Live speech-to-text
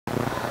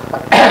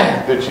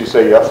Did she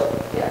say yes?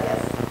 Yes.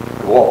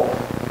 Cool.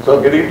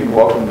 So good evening.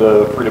 Welcome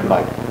to Freedom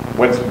Night.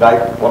 Wednesday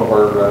night, one of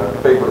our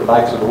favorite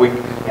nights of the week.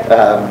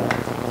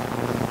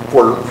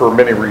 For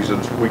many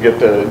reasons. We get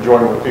to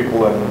join with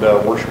people and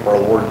worship our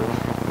Lord.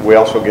 We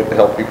also get to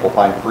help people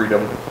find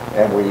freedom,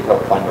 and we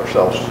help find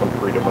ourselves some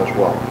freedom as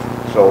well.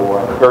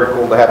 So very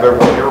cool to have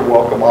everyone here.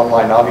 Welcome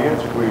online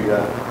audience. We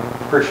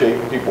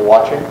appreciate people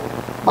watching.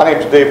 My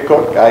name is Dave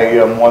Koch. I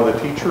am one of the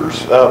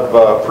teachers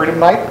of Freedom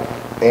Night,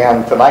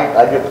 and tonight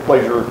I get the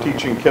pleasure of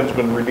teaching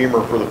Kinsman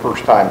Redeemer for the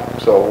first time.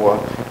 So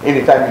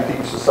anytime you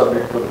teach the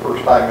subject for the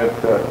first time,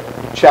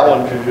 it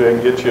challenges you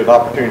and gets you an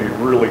opportunity to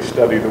really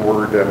study the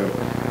Word and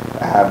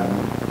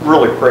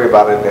really pray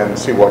about it and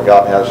see what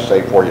God has to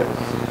say for you.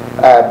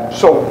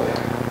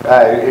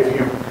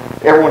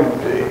 Everyone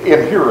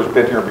in here has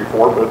been here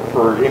before, but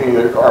for any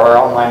of our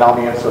online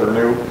audience that are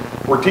new,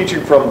 we're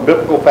teaching from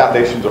Biblical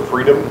Foundations of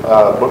Freedom,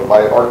 a book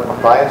by Art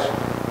Matthias.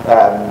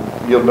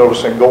 You'll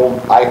notice in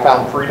gold, I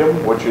found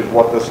freedom, which is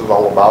what this is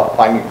all about,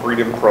 finding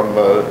freedom from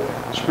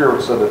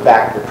spirits that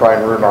attack, that try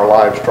and ruin our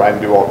lives, try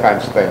and do all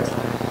kinds of things.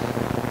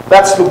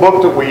 That's the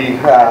book that we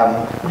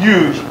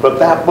use, but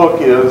that book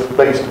is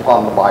based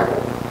upon the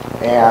Bible.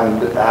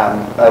 And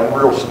a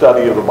real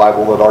study of the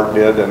Bible that Art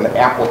did, and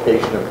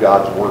application of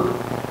God's Word,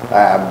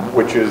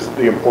 which is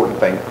the important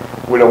thing.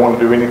 We don't want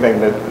to do anything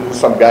that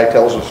some guy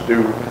tells us to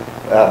do.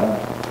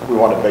 We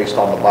want it based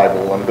on the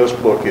Bible, and this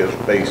book is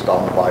based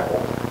on the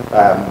Bible,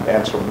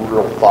 and some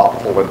real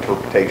thoughtful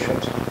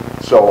interpretations.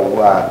 So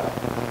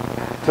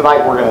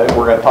tonight we're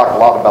going to talk a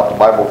lot about the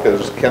Bible,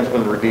 because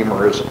Kinsman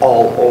Redeemer is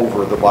all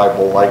over the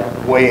Bible, like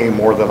way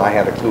more than I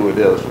had a clue it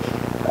is.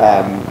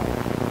 Am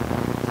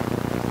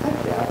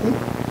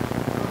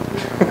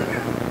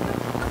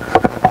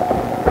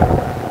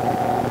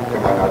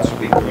I not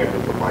speaking into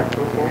the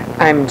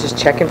microphone? I'm just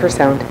checking for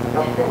sound.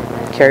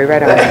 Carry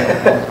right on.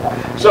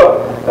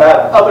 So,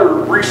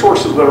 other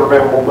resources that are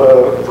available,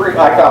 the free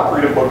Icon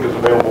Freedom book is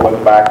available in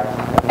the back.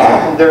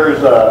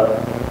 There's a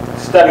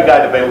study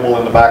guide available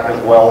in the back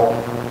as well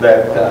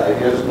that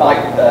is not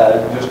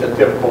just a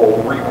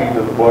typical repeat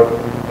of the book.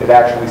 It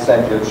actually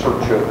sends you in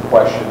search of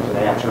questions and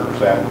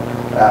answers,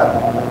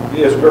 and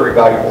is very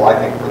valuable, I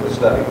think, for the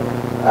study.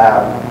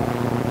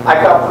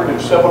 Icon Freedom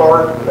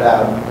Seminar,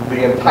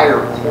 the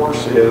entire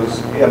course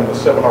is in the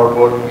seminar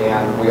book,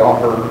 and we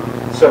offer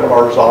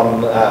seminars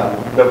on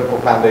Biblical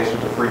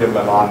Foundations of Freedom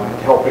and on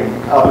helping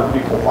other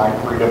people find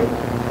freedom.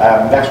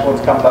 Next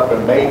one's coming up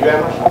in May,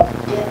 Janice?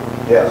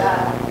 Yes.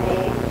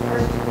 May,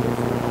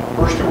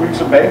 first 2 weeks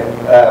of May.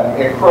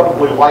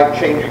 Incredibly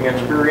life-changing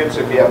experience.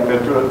 If you haven't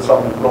been to it,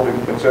 something really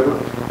to consider.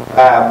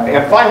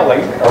 And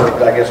finally, or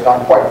I guess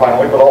not quite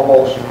finally, but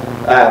almost,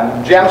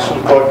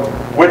 Janice's book,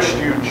 Which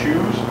Do You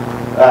Choose?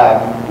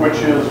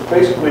 Which is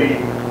basically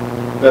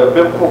the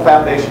Biblical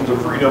Foundations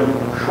of Freedom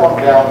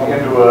shrunk down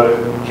into a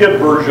kid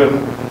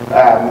version,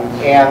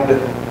 and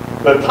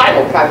the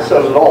title kind of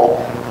says it all.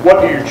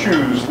 What do you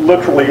choose?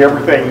 Literally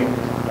everything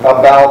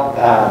about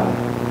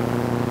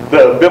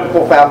the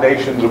biblical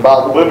foundations,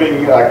 about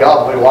living a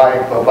godly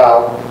life,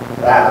 about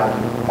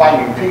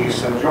finding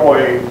peace and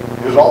joy,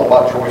 is all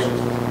about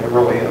choices. It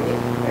really is.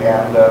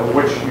 And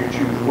which you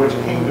choose, which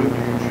kingdom do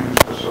you choose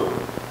to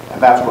serve?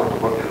 And that's what the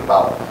book is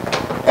about.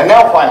 And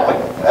now finally,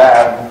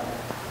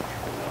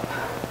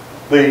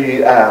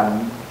 the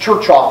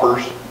church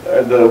offers,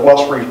 the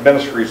Wellspring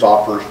Ministries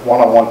offers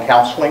one-on-one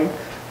counseling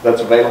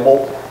that's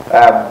available.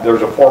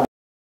 There's a form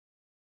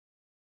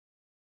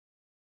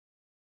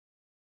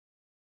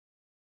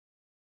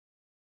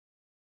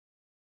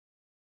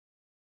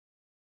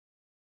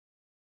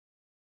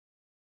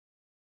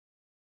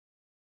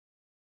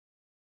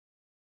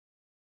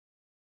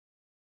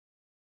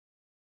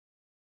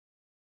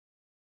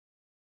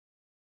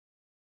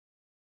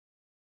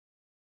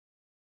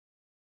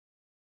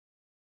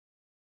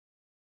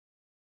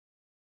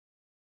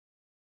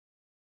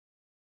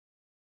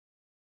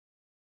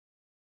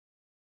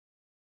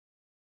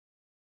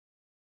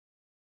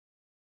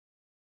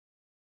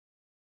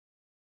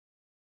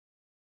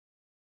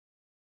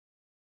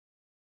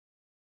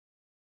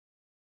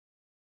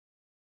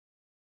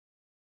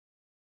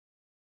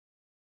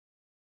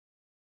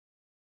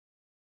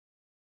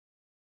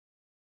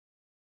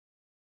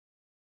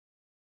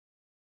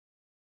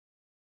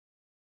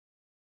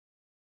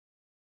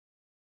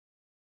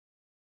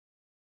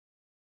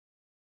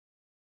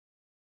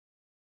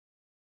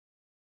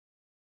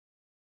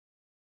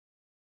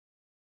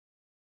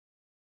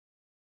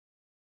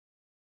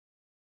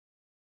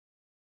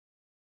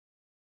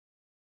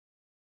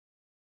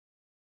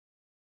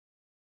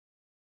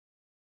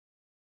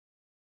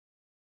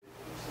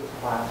this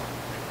class.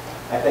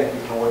 I thank you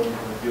for what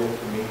you've revealed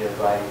to me as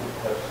I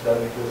have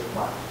studied this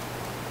class.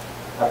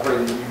 I pray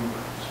that you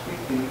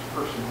speak to each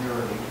person here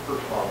and each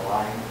person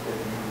online, that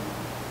you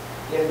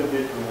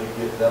individually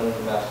give them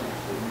the message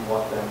that you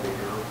want them to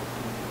hear,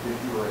 because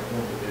you are an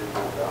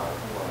individual God.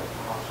 You are an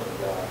awesome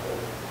God. That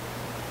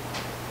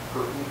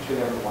for each and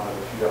every one of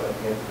us, you have an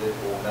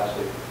individual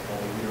message and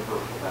a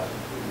universal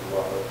message that you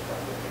love us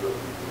and that you will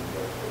be doing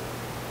this.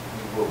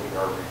 You will be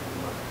our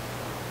Redeemer.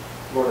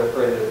 Lord, I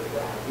pray that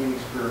any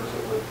spirits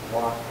that would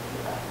block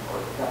or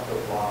attempt to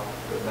block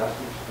the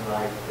message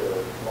tonight,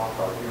 block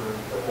our hearing,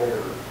 that they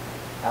are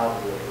out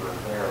of it or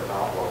they are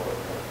not welcome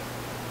here.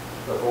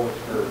 But Holy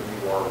Spirit,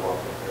 you are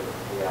welcome here.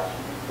 We ask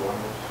you to join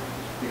us, that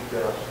you speak to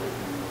us, that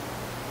you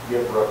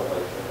give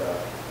revelation to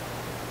us.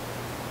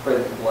 Pray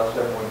that you bless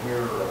everyone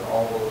here and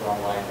all those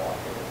online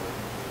watching.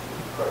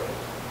 Precious.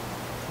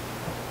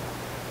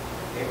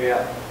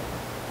 Amen.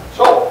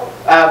 So,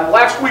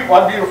 last week,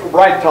 my beautiful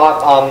bride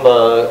taught on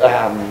the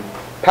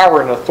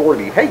power and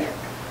authority. Hey,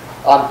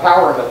 on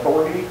power and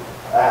authority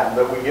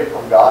that we get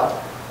from God.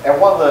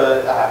 And one of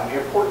the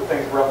important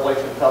things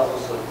Revelation tells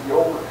us that we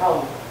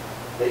overcome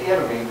the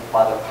enemy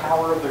by the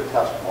power of their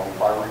testimony,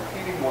 by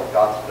repeating what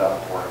God's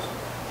done for us.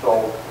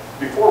 So,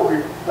 before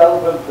we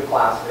delve into the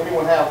class,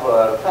 anyone have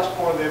a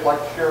testimony they'd like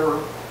to share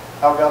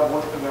how God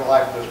worked in their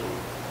life this week?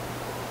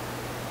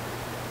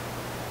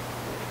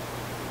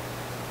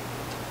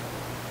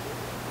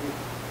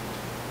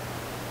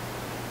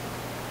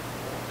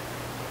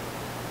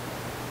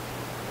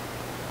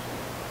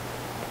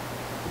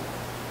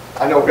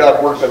 I know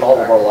God works in all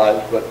of our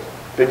lives, but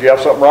did you have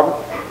something, Robert?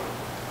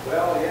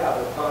 Well, yeah,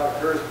 the thought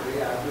occurs to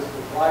me. I just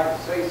would like to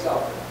say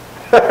something.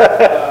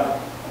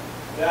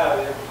 Yeah,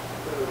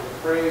 the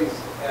phrase,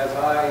 as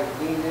I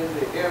lean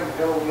into him,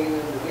 he'll lean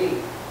into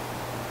me,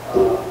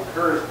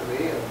 occurs to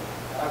me, and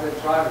I've been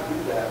trying to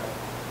do that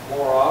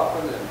more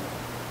often and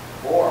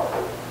more.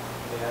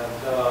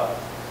 And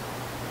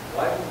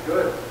life is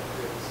good.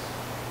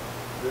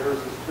 There's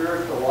a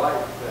spiritual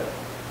life that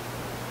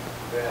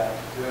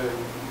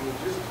you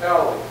just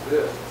tell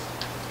exists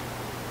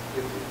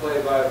if you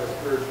play by the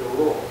spiritual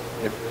rules.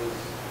 Yep. Is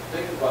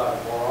think about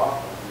it more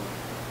often,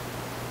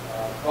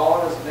 call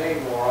on his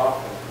name more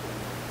often.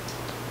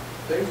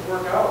 Things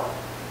work out.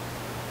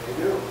 They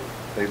do.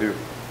 They do.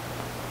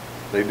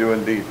 They do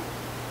indeed.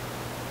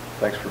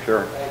 Thanks for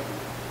sharing. Thank you.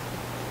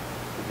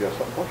 Did you have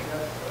something for us?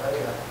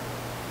 Yes,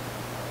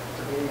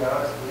 to be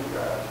honest,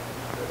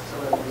 as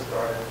soon as we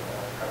started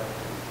coming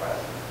to these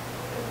classes,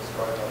 and we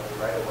started on it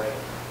right away,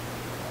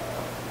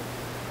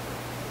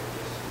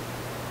 just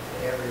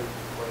in every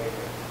way,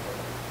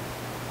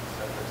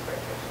 set of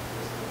expectations,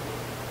 this is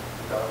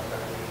what God was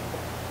going to be.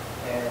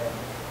 And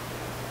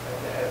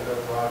as a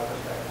broad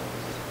perspective, I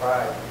was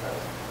surprised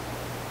because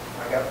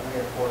I got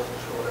reinforced and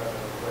shored up in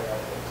the way I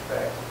didn't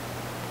expect.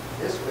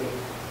 This week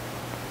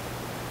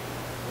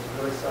was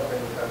really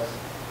something because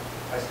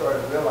I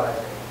started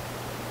realizing,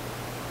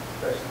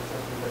 especially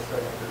since we've been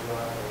studying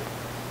Deuteronomy,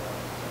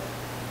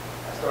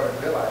 I started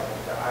realizing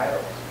the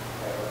idols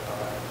that were in my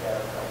life,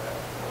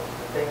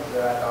 the things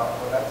that I thought,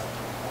 well,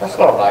 That's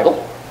not an idol.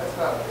 that's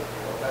not a big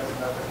deal.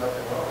 There's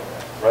nothing wrong with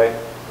that. Right.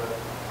 But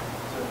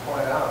to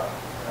point out,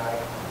 and I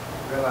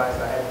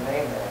realized I had to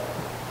name that,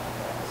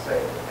 to say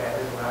that that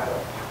is an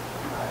idol.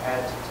 I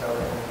had to tell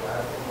them,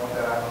 I didn't want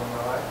that idol in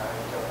my life. I had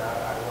to tell God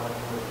I wanted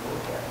to do it for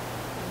him.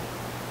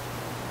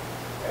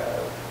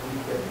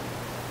 We've been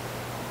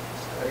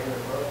studying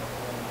the book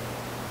and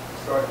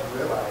started to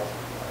realize,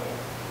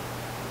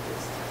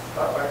 it's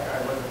not like I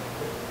wasn't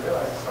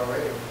realize this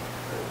already,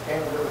 but it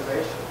came to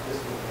realization this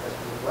week as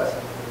was a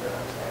blessing for me to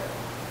understand.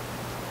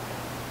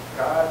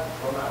 God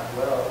will not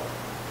dwell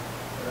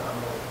in an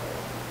unholy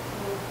place.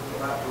 He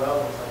will not dwell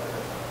in something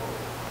that's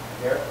unholy.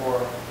 Therefore,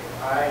 if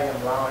I am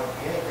allowing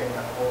anything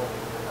unholy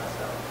within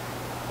myself,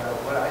 no matter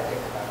what I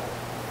think about it,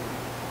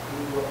 he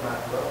will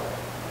not dwell in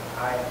it.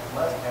 I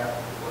must have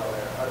to dwell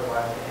there,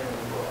 otherwise the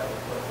enemy will have a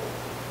foothold.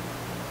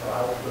 So I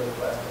was really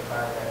blessed to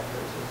find that, to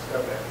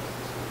discover that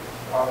this week.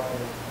 It's taught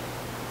me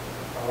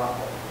a lot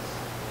more.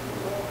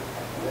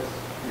 Yes.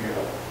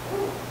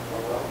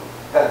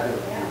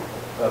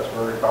 That's a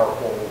very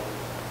powerful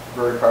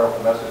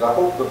message. I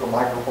hope that the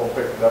microphone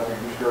picked it up and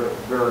you shared a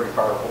very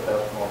powerful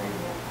testimony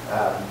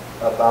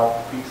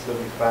about the peace that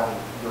he's found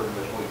during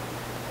this week.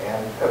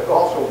 And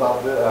also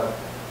about the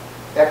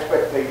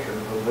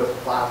expectations of this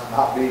class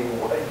not being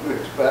what you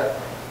expect.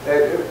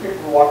 And if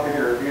people walk in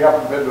here, if you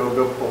haven't been to a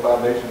biblical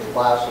foundations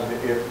class, and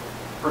if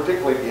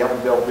particularly if you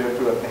haven't delved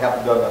into it and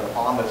haven't done an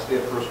honest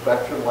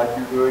introspection like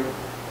you're doing,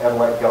 and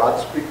let God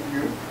speak to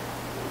you,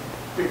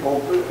 people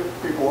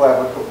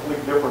have a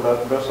complete different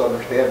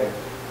misunderstanding.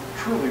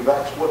 Truly,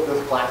 that's what this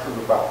class is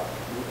about.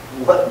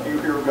 Letting you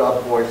hear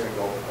God's voice and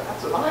go,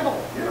 that's an idol.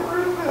 Get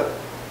rid of it.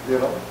 You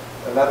know?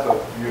 And that's a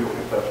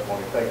beautiful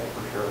testimony. Thank you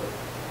for sharing.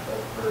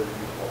 That's very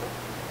beautiful.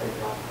 Thank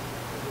you.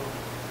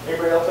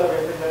 Anybody else have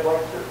anything they'd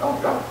like to share? Oh,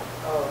 John.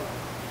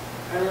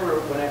 I remember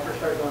when I first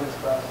started going to this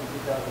class in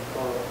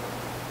 2012,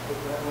 I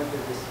went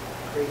through this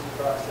crazy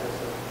process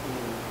of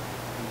being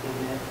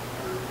indignant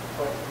for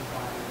quite some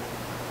time.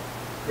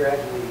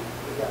 Gradually,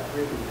 it got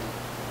through me.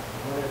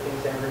 One of the things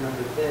I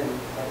remember then,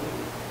 that we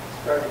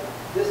started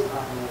this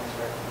time when I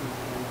started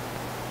teaching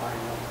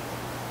final,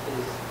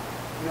 is,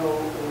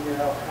 when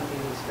you're out hunting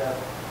and stuff,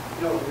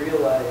 you don't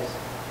realize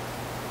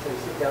until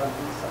you sit down and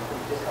eat something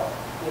just how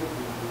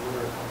empty you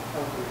were,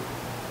 how hungry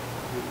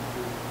your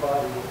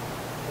body.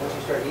 Once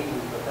you start eating,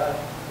 you go,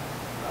 gosh,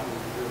 I'm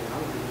really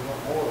hungry, you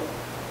want more.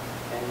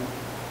 And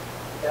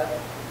that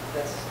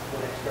that's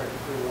when I started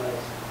to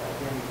realize,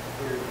 again,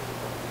 here,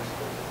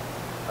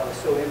 I was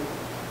so empty.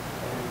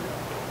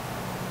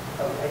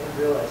 And I didn't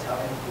realize how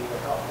empty or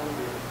how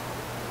hungry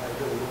I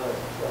really was.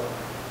 So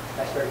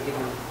I started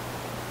getting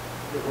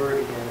the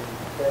Word again and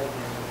fed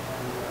again,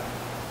 and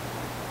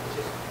it's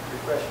just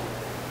refreshing.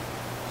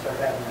 Start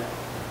having that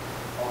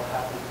all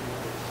happen to me.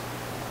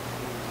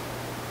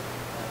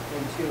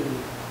 In tune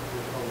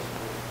with the Holy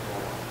Spirit.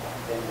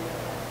 And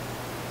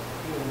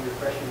even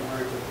refreshing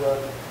words of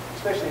love,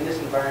 especially in this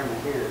environment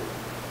here.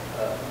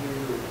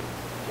 You,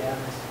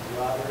 Janice,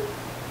 Robert,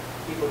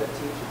 people that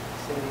teach,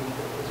 Cindy,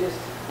 it just,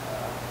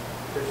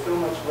 there's so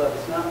much love.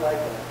 It's not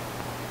like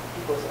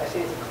I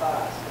say it's a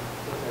class.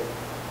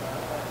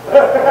 It's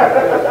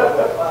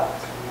a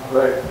class. You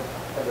know? Right.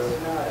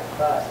 It's not a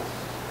class.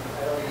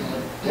 I don't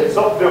even. It's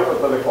something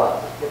different than a class.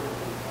 It's different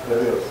than a class.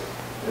 It is.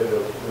 It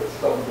is. It's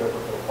something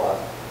different than a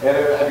class. And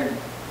I mean,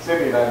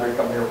 Cindy and I have been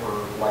coming here for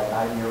like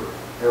 9 years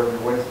every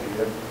Wednesday,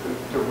 and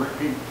to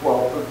repeat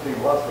 12,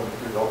 13 lessons,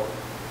 you know,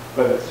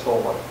 but it's so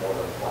much more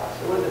than a class.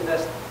 One of the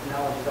best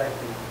analogies I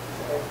think,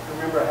 I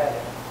remember I had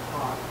a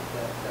aunt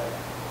that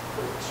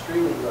was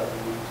extremely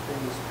loving and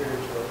extremely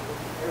spiritual.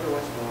 Every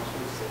once in a while she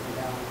would sit me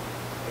down,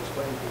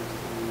 explain things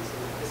to me, and say,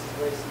 this is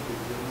what I see you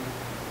doing,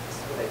 this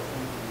is what I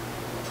think,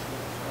 and what's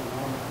going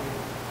on with you.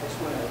 I just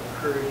want to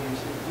encourage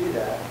you to do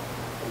that,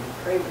 and you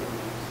pray with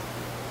me.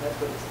 That's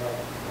what it's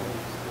like.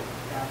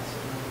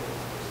 Counseling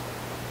is just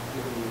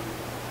giving you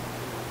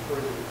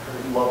words of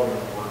encouragement. Loving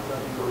the words of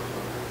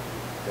encouragement.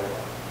 Yeah.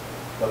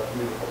 That's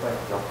beautiful. Thank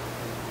you, John.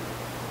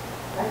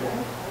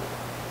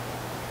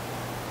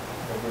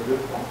 Everybody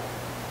good?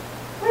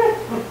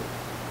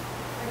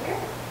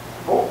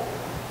 Cool.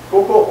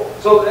 Cool.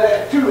 So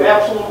two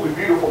absolutely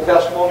beautiful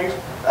testimonies.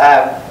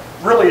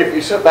 Really, if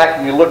you sit back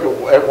and you look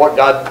at what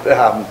God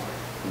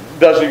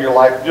does in your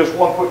life, just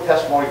one quick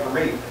testimony for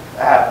me.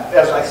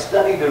 As I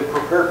studied and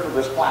prepared for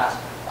this class,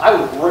 I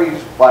was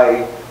raised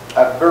by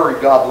a very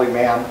godly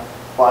man,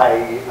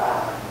 by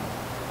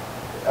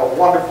a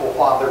wonderful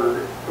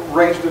father,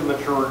 raised in the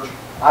church.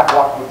 I've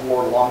walked with the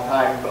Lord a long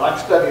time, but I'm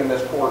studying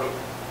this course,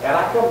 and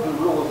I come to the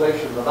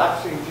realization that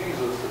I've seen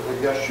Jesus,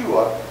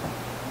 Yeshua,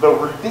 the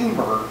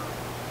Redeemer,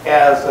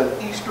 as an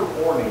Easter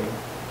morning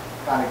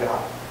kind of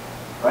guy.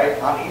 Right?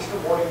 On Easter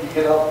morning you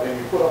get up and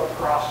you put up the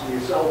cross and you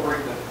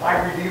celebrate that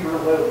my Redeemer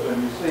lives,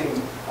 and you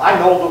sing, I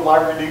know that my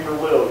Redeemer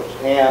lives.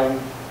 And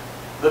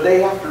the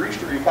day after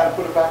Easter you kind of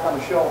put it back on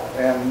the shelf,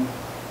 and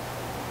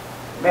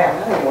man,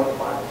 that ain't what the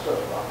Bible says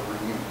about the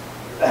Redeemer.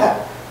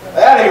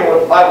 That ain't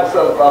what the Bible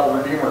says about the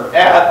Redeemer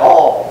at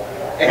all.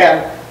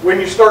 And when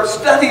you start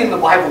studying the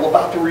Bible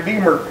about the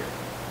Redeemer,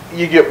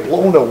 you get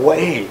blown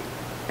away.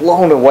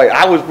 Blown away.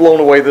 I was blown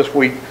away this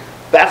week.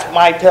 That's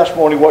my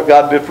testimony, what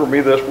God did for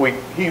me this week.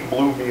 He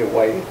blew me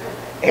away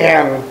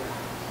and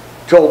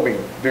told me,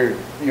 dude,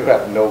 you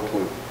have no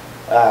clue.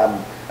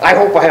 I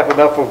hope I have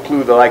enough of a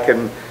clue that I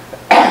can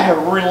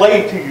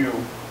relay to you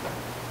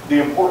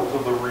the importance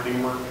of the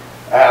Redeemer.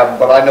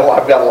 But I know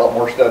I've got a lot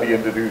more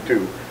studying to do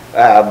too.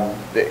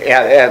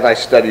 And I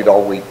studied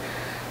all week.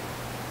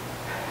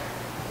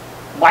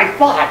 My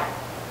thought,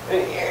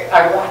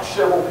 I watched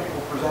several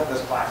people present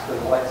this class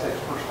because, like I said, it's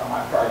the first time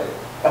I've tried it.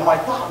 And my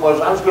thought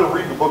was I was going to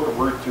read the book of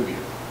Ruth to you,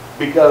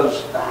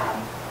 because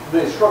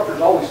the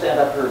instructors always stand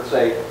up there and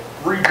say,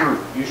 read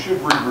Ruth. You should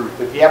read Ruth.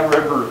 If you haven't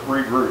read Ruth,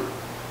 read Ruth.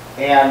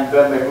 And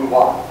then they move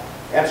on.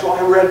 And so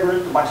I read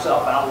Ruth to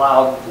myself out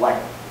loud like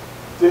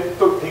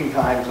 13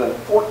 times, and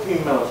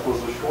 14 minutes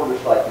was the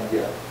shortest I can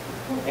get.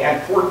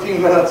 And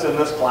 14 minutes in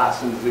this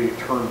class is the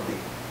eternity.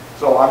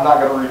 So I'm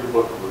not going to read the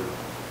book of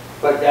Ruth.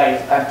 But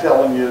guys, I'm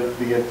telling you,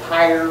 the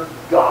entire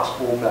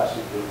gospel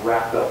message is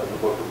wrapped up in the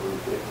book of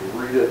Ruth. If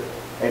you read it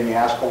and you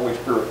ask Holy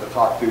Spirit to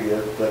talk to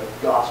you, the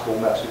gospel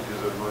message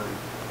is in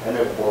Ruth, and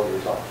it'll blow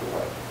your socks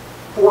away.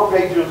 4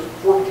 pages,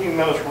 14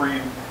 minutes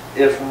read.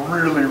 It's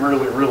really,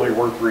 really, really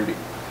worth reading.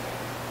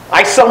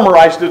 I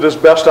summarized it as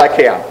best I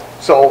can.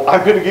 So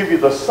I'm going to give you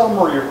the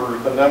summary of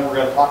Ruth, and then we're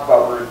going to talk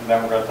about Ruth, and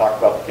then we're going to talk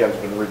about the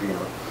Kinsman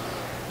Redeemer.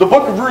 The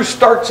book of Ruth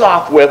starts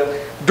off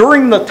with,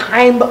 during the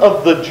time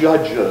of the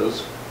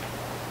judges,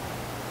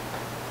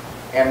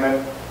 and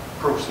then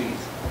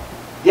proceeds.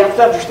 You have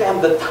to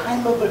understand the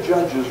time of the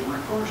judges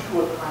refers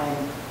to a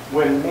time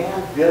when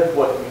man did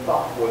what he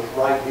thought was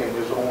right in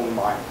his own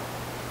mind.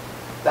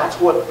 That's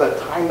what the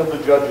time of the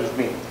judges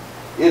means.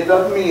 It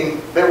doesn't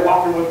mean they're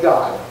walking with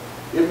God.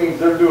 It means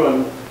they're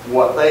doing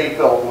what they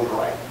felt was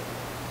right.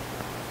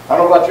 I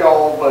don't know about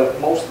y'all, but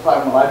most of the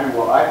time when I do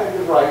what I think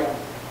is right,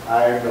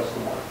 I miss the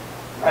mark.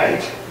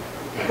 Right?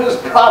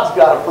 Because God's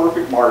got a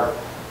perfect mark.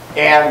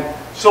 And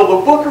so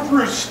the book of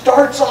Ruth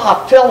starts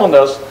off telling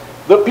us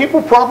that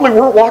people probably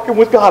weren't walking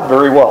with God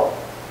very well.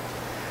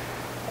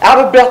 Out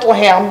of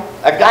Bethlehem,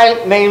 a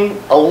guy named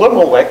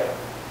Elimelech,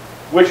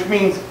 which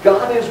means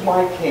God is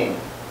my king.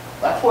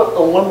 That's what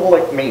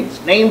Elimelech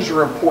means. Names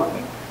are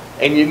important.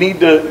 And you need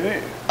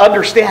to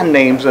understand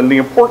names and the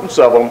importance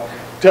of them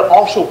to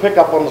also pick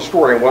up on the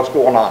story and what's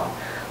going on.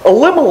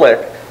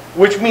 Elimelech,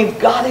 which means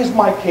God is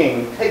my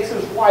king, takes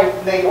his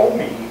wife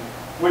Naomi,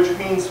 which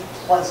means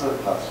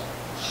pleasantness,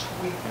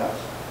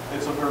 sweetness.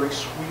 It's a very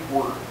sweet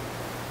word.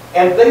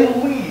 And they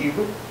leave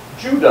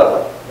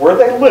Judah, where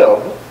they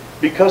live,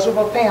 because of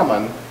a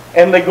famine,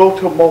 and they go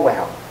to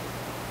Moab.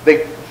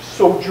 They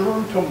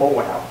sojourn to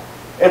Moab.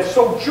 And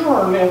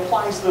sojourn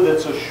implies that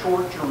it's a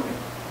short journey,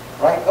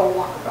 right? A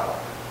walkabout.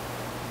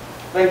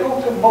 They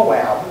go to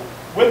Moab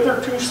with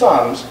their two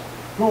sons,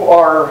 who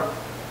are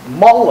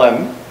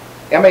Mahlon,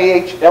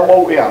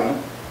 M-A-H-L-O-N,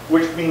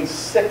 which means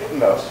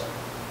sickness.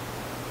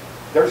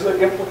 There's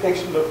an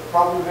implication that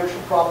probably there's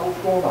some problems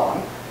going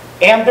on.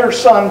 And their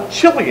son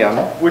Chilion,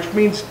 which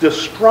means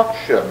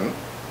destruction.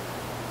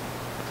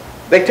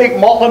 They take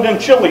Mahlon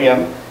and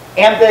Chilion,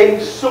 and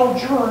they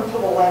sojourn to the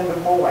land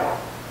of Moab.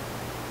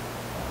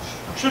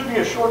 Should be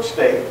a short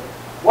stay.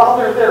 While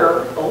they're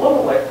there,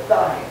 Elimelech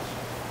dies.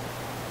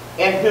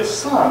 And his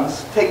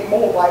sons take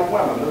Moabite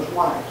women as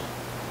wives,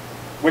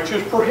 which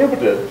is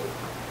prohibited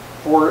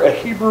for a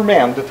Hebrew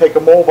man to take a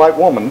Moabite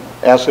woman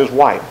as his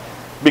wife,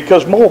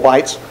 because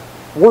Moabites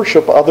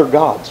worship other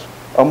gods,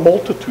 a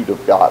multitude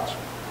of gods.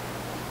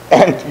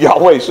 And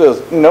Yahweh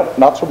says, nope,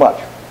 not so much,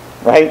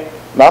 right?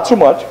 Not so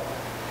much.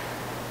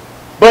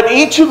 But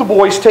each of the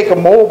boys take a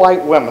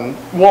Moabite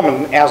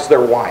woman as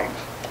their wife.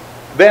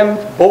 Then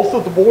both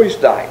of the boys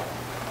die.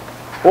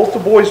 Both the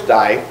boys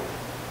die.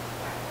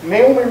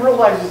 Naomi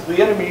realizes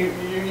the enemy,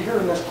 you hear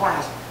in this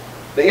class,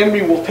 the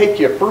enemy will take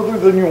you further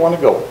than you want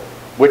to go,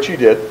 which he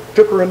did.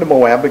 Took her into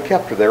Moab and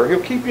kept her there. He'll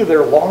keep you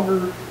there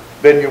longer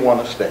than you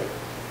want to stay.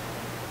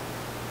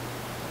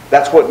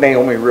 That's what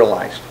Naomi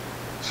realized.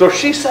 So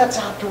she sets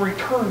out to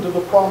return to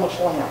the promised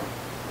land,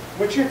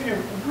 which if you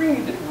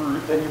read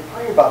Ruth and you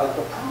pray about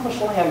it, the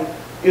promised land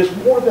is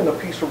more than a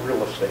piece of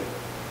real estate.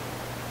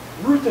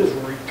 Ruth is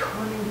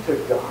returning to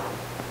God.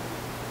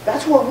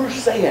 That's what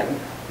Ruth's saying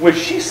when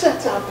she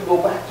sets out to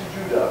go back to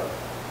Judah.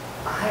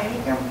 I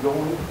am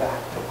going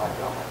back to my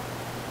God.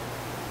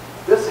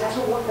 This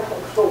hasn't worked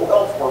out so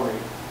well for me.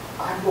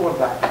 I'm going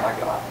back to my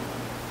God.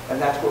 And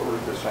that's what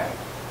Ruth is saying.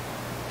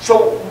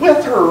 So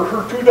with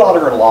her two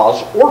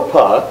daughter-in-laws,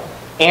 Orpah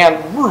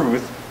and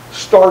Ruth,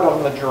 start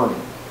on the journey.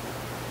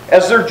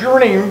 As they're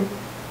journeying,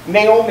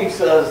 Naomi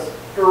says,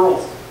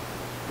 girls,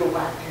 go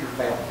back to your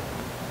family.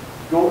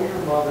 Go to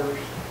your mother's,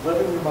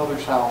 live in your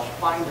mother's house,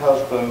 find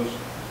husbands.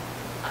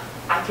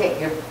 I can't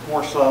give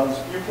more sons.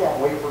 You can't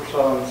wait for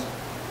sons.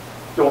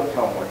 Don't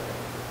come with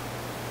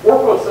me.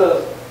 Orpah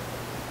says,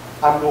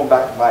 I'm going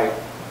back to my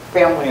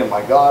family and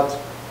my gods.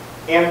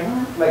 And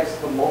Ruth makes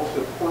the most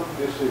important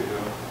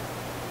decision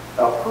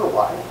of her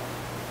life,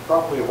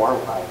 probably of our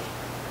lives.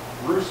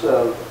 Ruth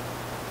says,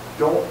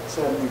 don't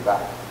send me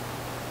back.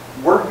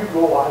 Where you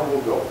go, I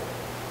will go.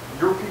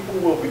 Your people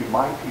will be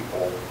my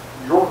people.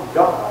 Your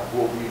God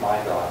will be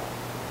my God.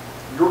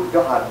 Your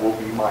God will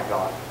be my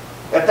God.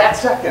 At that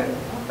second,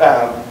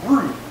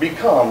 Ruth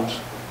becomes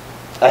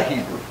a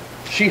Hebrew.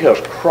 She has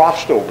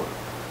crossed over.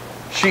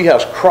 She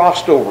has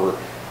crossed over,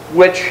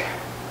 which,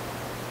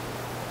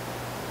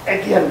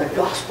 again, the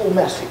gospel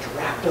message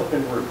wrapped up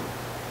in Ruth.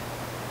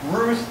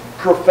 Ruth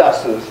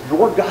professes,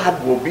 your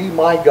God will be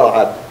my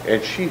God,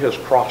 and she has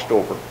crossed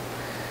over.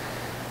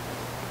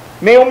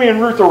 Naomi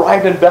and Ruth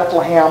arrive in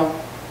Bethlehem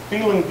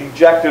feeling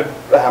dejected.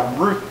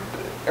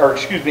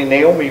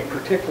 Naomi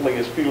particularly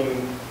is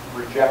feeling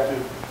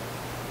rejected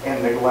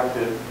and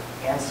neglected,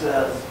 and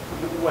says,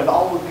 when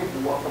all the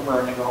people welcome her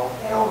and they go,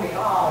 Naomi,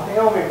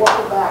 Naomi,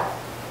 welcome back.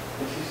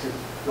 And she says,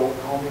 don't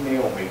call me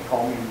Naomi,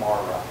 call me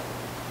Mara,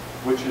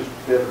 which is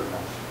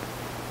bitterness.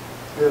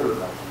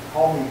 Bitterness.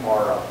 Call me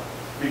Mara,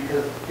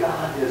 because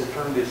God has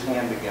turned his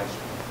hand against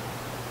me.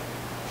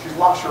 She's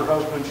lost her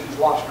husband, she's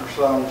lost her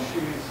son,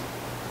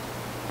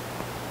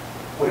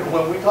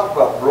 when we talk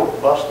about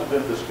broke, busted,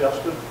 and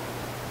disgusted,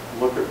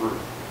 look at Ruth.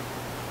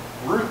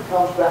 Ruth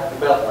comes back to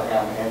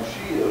Bethlehem and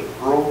she is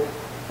broke,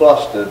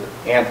 busted,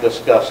 and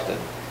disgusted.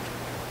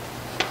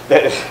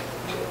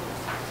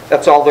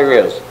 That's all there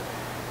is.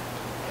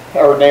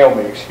 Or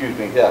Naomi, excuse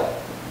me, yeah.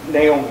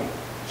 Naomi.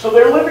 So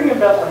they're living in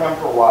Bethlehem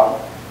for a while,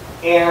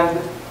 and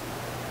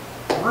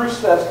Ruth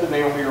says to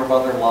Naomi, her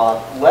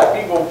mother-in-law, let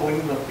me go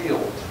glean the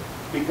fields,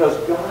 because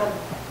God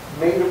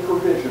made a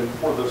provision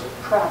for the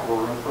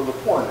traveler and for the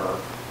foreigner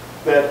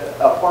that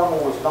a farmer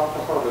was not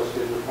to harvest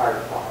his entire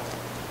crop.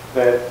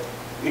 That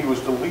he was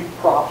to leave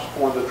crops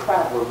for the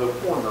traveler, the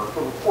foreigner,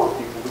 for the poor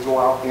people to go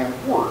out and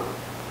work.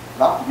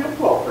 Not to get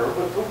welfare,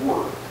 but to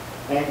work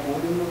and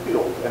glean the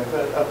field and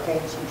to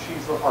obtain some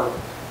sheaves of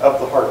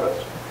the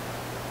harvest.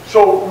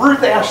 So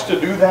Ruth asked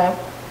to do that.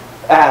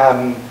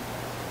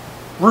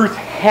 Ruth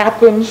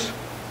happens,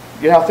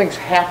 you know how things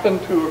happen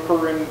to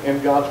occur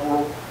in God's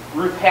world?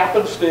 Ruth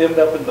happens to end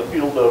up in the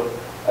field of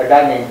a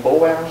guy named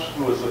Boaz,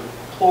 who is a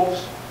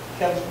close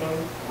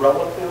kinsman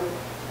relative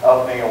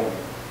of Naomi.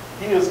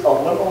 He is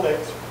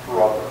Elimelech's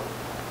brother.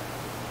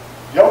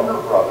 Younger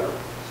brother,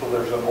 so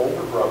there's an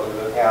older brother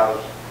that has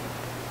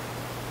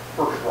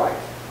first right.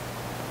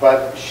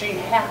 But she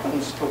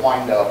happens to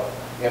wind up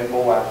in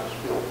Boaz's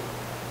field.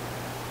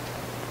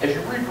 As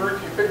you read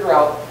Ruth, you figure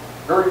out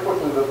very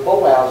quickly that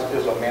Boaz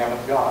is a man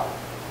of God.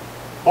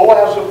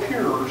 Boaz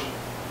appears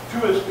to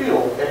his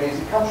field, and as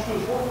he comes to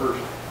his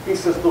workers, he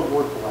says, the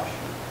Lord bless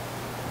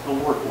you.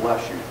 The Lord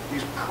bless you.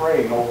 He's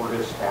praying over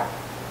his staff.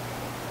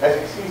 As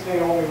he sees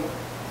Naomi,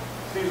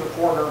 sees a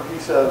foreigner, he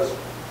says,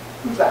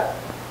 who's that?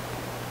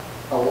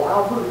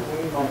 Allow her to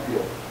glean my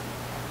field.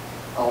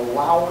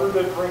 Allow her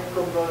to drink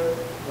from the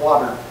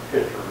water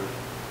pitchers.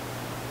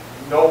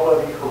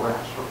 Nobody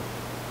harass her.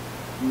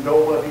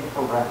 Nobody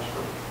harass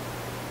her.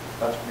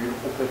 That's a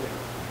beautiful picture,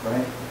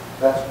 right?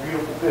 That's a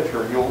beautiful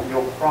picture.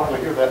 You'll probably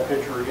hear that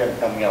picture again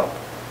coming up.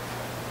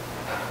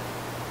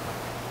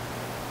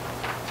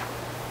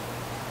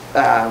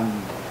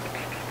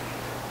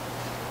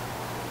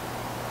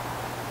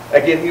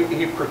 Again,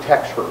 he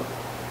protects her.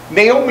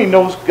 Naomi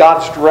knows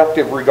God's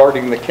directive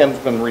regarding the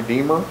kinsman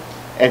redeemer,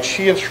 and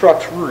she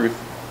instructs Ruth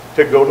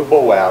to go to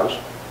Boaz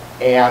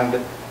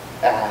and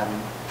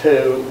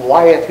to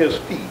lie at his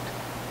feet.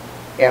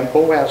 And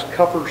Boaz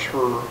covers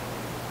her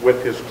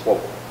with his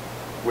cloak,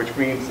 which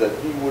means that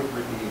he would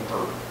redeem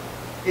her.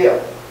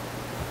 If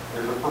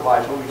there's a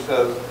proviso, he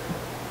says,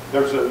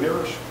 there's a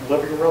nearest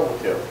living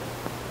relative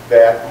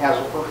that has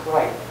a first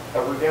right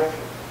of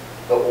redemption.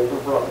 The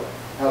older brother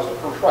has the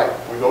first right.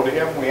 We go to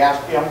him, we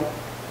ask him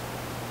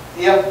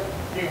if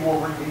he will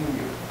redeem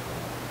you.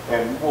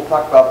 And we'll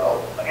talk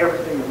about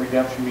everything that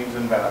redemption means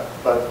in a minute.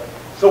 But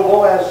so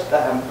Boaz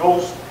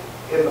goes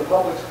in the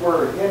public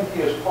square. Again,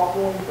 he is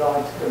following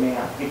God's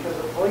command, because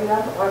it's laid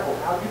out in the Bible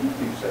how you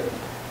do these things.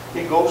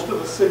 He goes to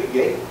the city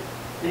gate.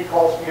 He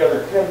calls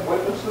together 10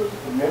 witnesses,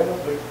 the men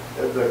of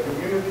the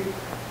community.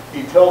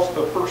 He tells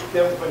the first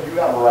kinsman, you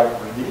have a right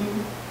to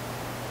redeem.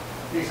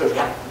 He says,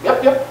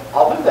 yep,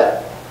 I'll do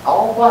that.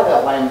 I'll buy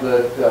that land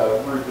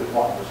that Ruth is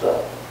wanting to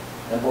sell.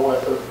 And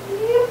Boaz says,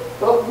 yep,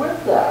 but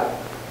with that,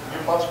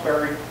 you must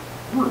marry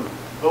Ruth,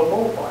 the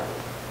Moabite,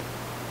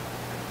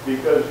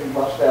 because you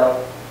must have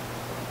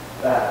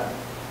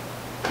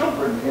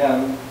children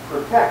and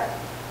protect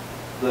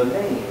the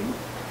name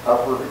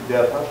of her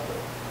dead husband.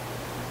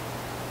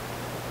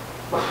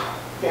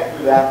 Can't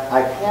do that.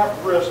 I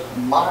can't risk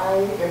my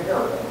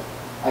inheritance.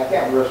 I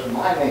can't risk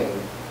my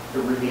name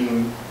to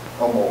redeem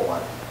a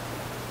Moabite.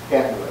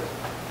 Can't do it.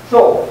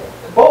 So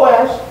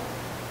Boaz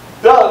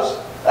does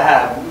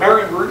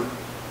marry Ruth.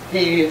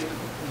 He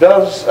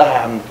does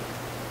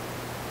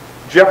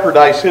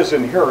jeopardize his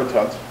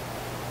inheritance.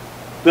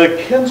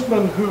 The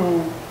kinsman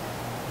who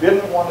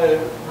didn't want to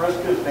risk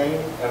his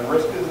name and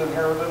risk his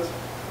inheritance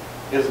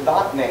is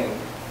not named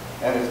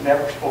and is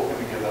never spoken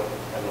again of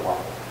in the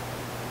Bible.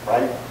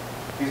 Right?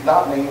 He's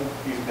not named.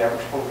 He's never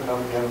spoken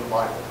of again in the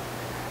Bible.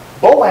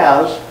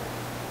 Boaz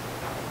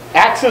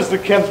acts as the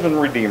kinsman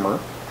redeemer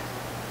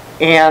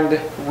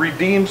and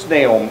redeems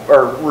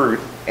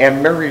Ruth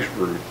and marries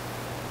Ruth.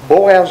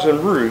 Boaz and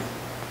Ruth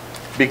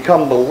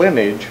become the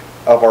lineage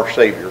of our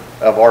Savior,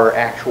 of our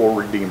actual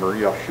Redeemer,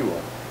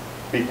 Yeshua.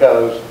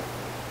 Because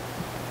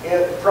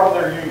from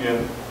their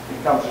union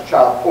becomes a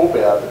child,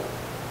 Obed,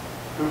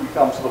 who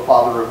becomes the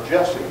father of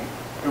Jesse,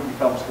 who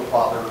becomes the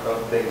father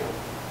of David.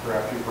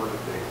 Perhaps you've heard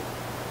of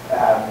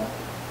David.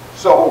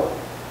 So,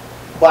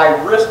 by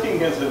risking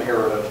his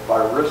inheritance,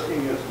 by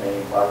risking his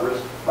name,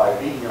 by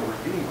being a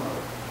redeemer,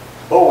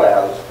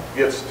 Boaz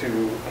gets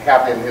to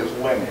have in his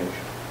lineage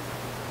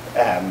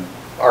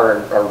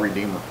our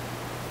redeemer.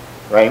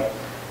 Right?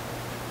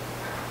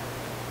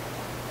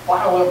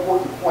 Final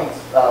important points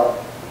of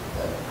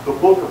the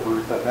book of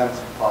Ruth, and then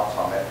some thoughts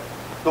on it.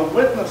 The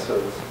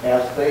witnesses,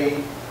 as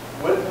they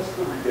witness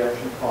the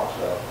redemption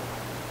process,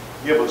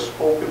 give a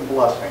spoken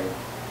blessing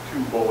to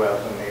Boaz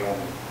and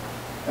Naomi.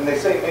 And they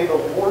say, may the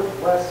Lord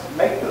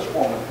make this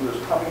woman who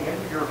is coming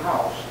into your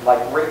house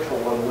like Rachel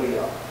and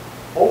Leah,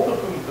 both of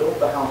whom built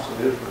the house of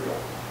Israel.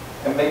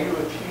 And may you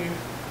achieve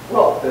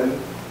wealth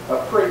in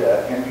Ephraim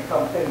and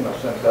become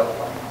famous in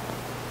Bethlehem.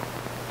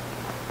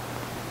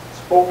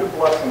 Spoken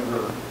blessings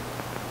are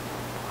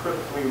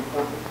critically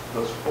important.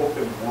 The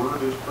spoken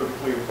word is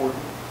critically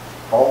important.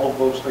 All of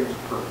those things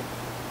occur.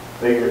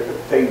 They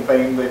obtained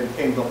fame. They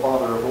became the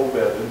father of Obed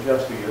and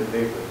Jesse and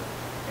David.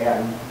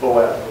 And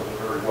Boaz was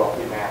a very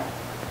wealthy man.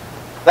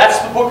 That's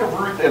the book of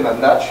Ruth in a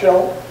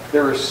nutshell.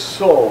 There is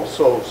so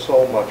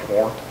much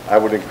more. I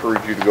would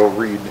encourage you to go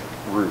read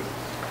Ruth.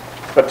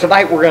 But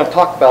tonight we're going to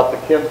talk about the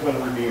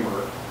kinsman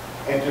redeemer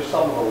and just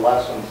some of the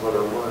lessons that are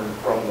learned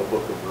from the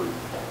book of Ruth.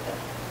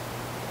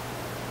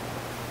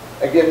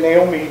 Again,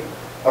 Naomi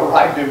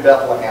arrived in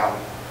Bethlehem.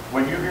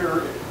 When you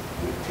hear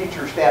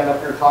teachers stand up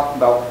here talking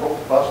about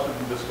broke, busted,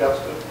 and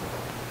disgusted,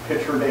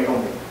 picture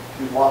Naomi.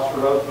 She's lost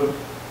her husband.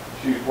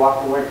 She's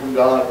walked away from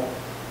God.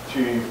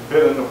 She's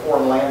been in a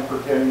foreign land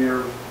for 10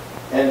 years,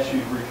 and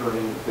she's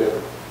returning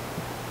bitter.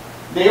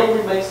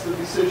 Naomi makes the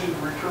decision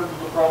to return to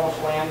the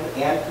promised land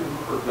and to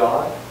her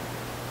God,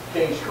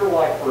 changed her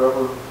life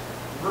forever.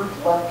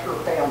 Ruth left her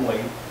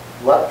family,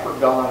 left her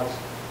gods,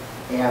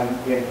 and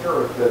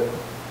inherited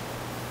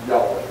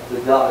Yahweh, the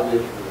God of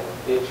Israel.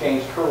 It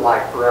changed her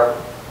life forever.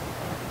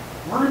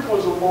 Ruth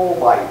was a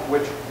Moabite,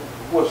 which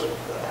was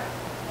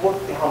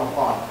looked down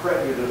upon,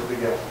 prejudiced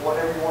against,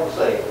 whatever you want to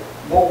say.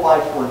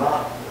 Moabites were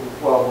not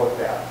well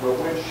looked at. But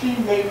when she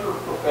made her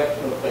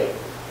profession of faith,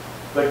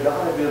 the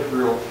God of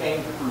Israel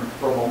changed Ruth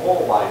from a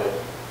Moabitess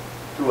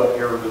to an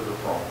heir to the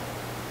throne.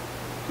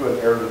 To an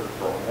heir to the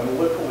throne, and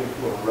literally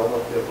to a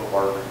relative of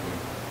our Redeemer.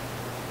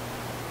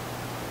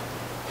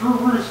 Through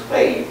Ruth's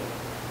faith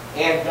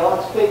and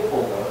God's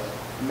faithfulness,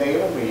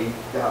 Naomi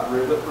got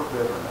rid of her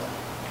bitterness.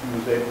 She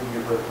was able to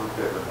get rid of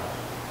her bitterness.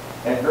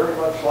 And very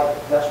much like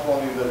the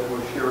testimony that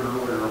was shared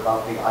earlier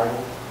about the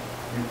idols,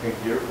 you can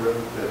get rid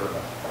of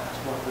bitterness. That's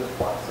what this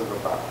class is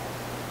about.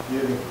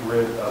 Getting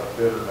rid of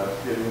bitterness,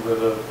 getting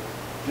rid of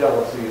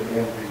jealousy and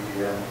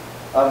envy and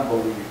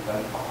unbelief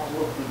and all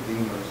of the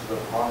demons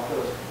that haunt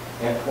us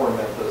and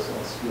torment us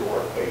and steal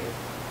our faith.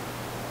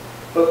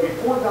 But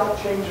before God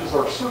changes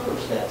our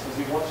circumstances,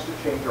 He wants to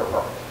change our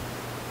hearts.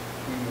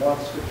 He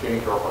wants to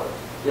change our hearts.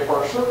 If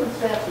our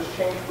circumstances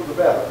change for the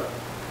better,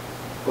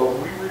 but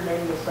we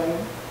remain the same,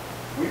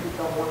 we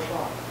become worse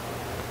off.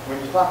 When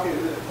you talk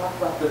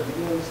about the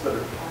demons that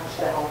are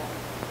cast out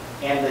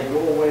and they go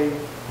away,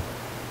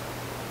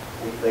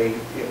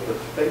 if the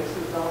space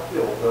is not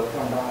filled, they'll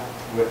come back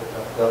with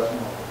a dozen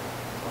others,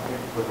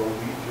 right? With a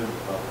legion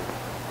of others.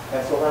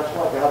 And so that's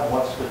why God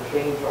wants to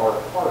change our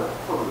heart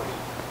first,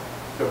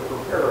 to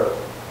prepare us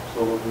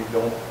so that we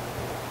don't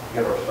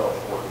get ourselves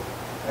worked.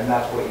 And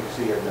that's what you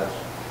see in this.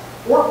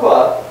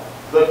 Orpah,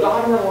 the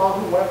daughter-in-law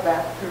who went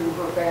back to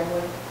her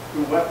family,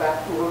 who went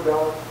back to her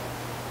God,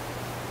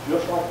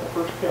 just like the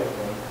first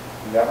Kinsman,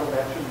 never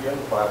mentioned in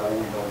the Bible,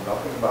 we know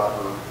nothing about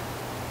her,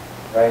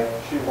 right?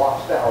 She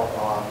lost out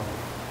on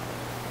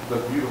the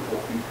beautiful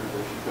future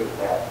that she could have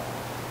had.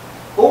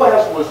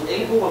 Boaz was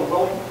able and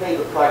willing to pay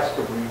the price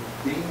to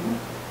redeem,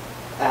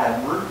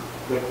 and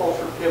Ruth, the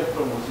closer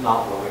kinsman, was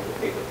not willing to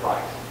pay the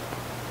price.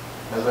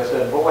 As I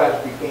said, Boaz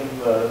became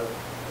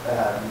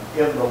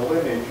in the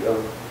lineage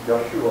of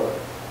Yeshua,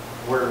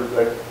 where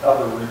the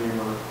other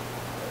Redeemer,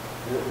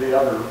 the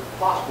other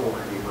possible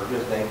Redeemer,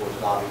 his name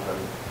was not even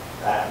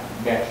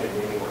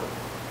mentioned anywhere.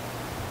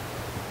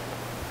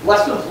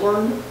 Lessons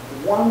learned: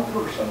 one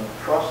person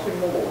trusting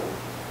the Lord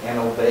and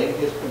obeying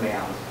His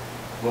commands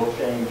will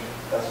change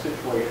a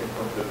situation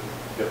from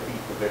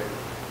defeat to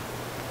victory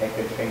and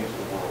can change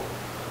the world.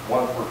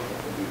 One person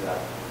can do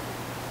that.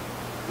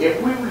 If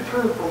we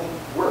return from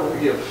where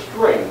we have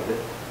strayed,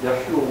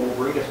 Yeshua will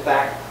bring us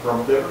back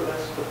from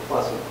bitterness to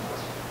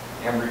pleasantness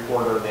and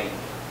record our names.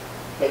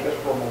 Take us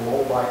from a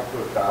Moabite to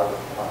a child of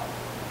God.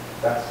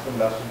 That's the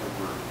message of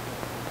Ruth.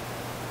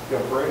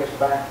 He'll bring us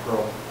back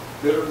from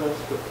bitterness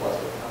to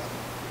pleasantness.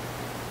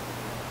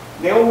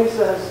 Naomi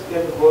says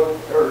in the book,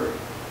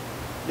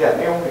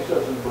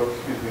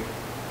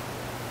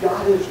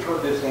 God has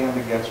turned His hand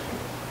against me.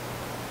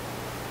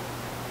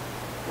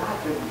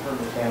 God didn't turn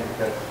His hand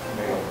against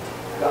Naomi.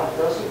 God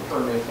doesn't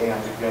turn His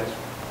hand against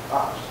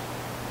us.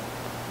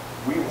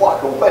 We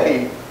walk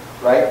away,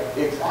 right,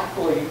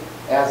 exactly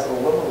as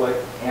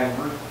Elimelech and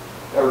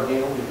Ruth, or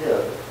Naomi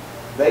did.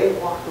 They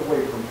walked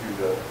away from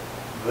Judah.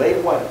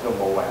 They went to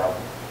Moab.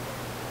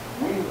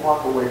 We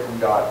walk away from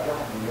God.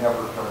 God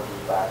never turns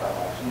His back on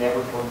us,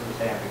 never turns His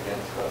hand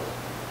against us,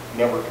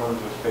 never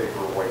turns His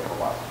favor away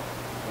from us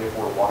if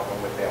we're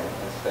walking with Him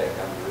and staying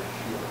under His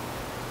shield.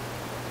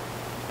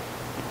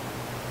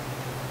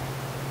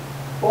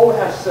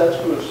 Boaz says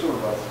to his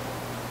servants,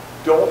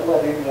 don't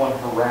let anyone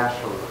harass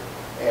her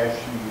as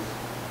she's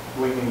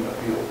gleaning the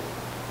fields.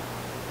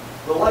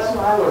 The lesson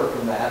I learned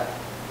from that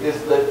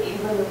is that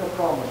even in the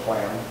promised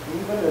land,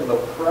 even in the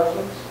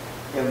presence,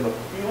 in the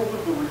field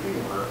of the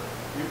Redeemer,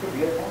 you could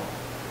be attacked.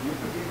 You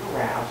could be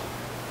harassed,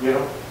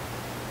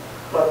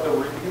 But the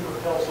Redeemer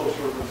tells those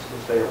servants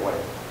to stay away.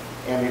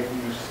 And if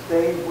you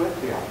stay with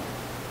Him,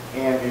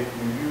 and if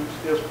you use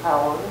His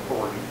power and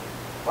authority,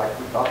 like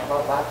we talked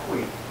about last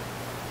week,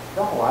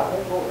 no, I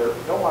won't go there.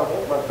 No, I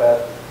won't let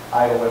that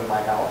idol in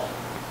my house.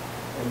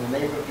 In the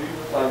name of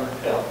Jesus, I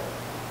repent.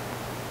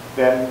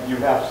 Then you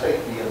have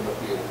safety in the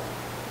field.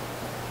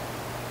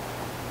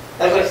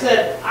 As I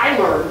said, I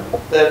learned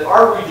that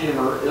our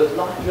Redeemer is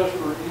not just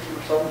for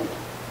Easter Sunday.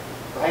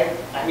 Right?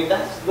 I mean,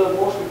 that's the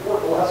most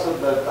important lesson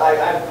that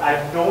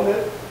I've known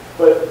it,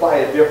 but by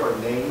a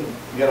different name,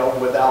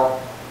 without,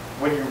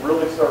 when you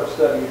really start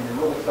studying,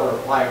 you really start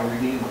applying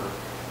Redeemer,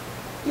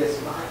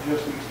 it's not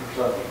just Easter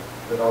Sunday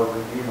that our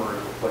Redeemer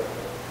is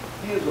applicable.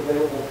 He is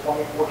available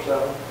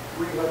 24/7,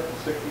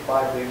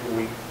 365 days a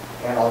week,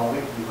 and on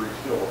weekly He's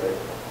still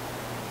available.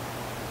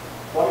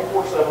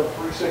 24/7,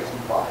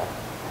 365.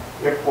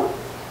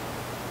 Important.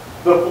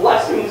 The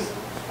blessings,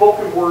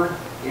 spoken word,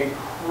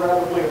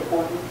 incredibly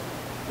important.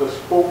 The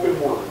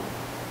spoken word,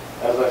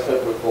 as I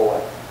said with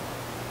Boaz.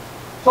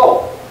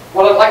 So,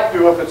 what I'd like to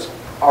do, if it's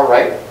all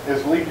right,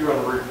 is lead you in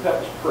a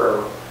repentance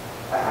prayer.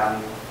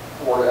 And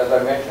for, as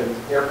I mentioned,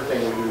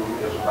 everything we do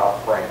is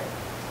about praying.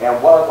 And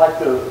what I'd like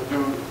to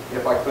do,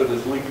 if I could,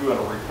 is lead you in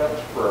a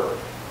repentance prayer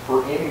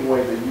for any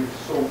way that you've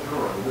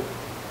sojourned,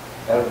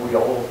 as we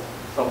all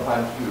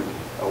sometimes do,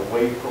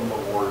 away from the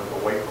Lord,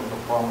 away from the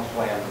promised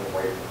land, and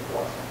away from the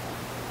blessing.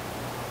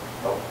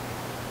 So,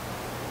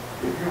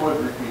 if you would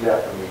repeat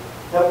after me.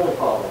 Heavenly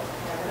Father,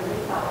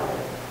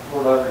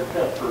 Lord, I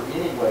repent for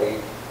any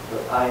way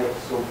that I have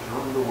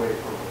sojourned away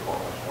from the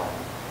promised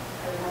land.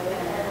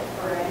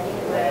 for any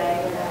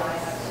way that I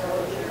have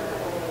sojourned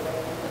away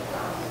in the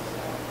promised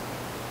land.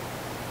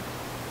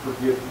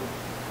 Forgive me.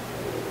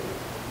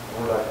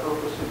 Lord, I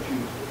purpose and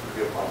choose to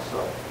forgive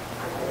myself.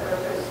 I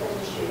purpose and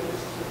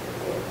choose to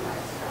forgive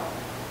myself.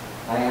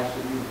 I ask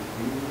that you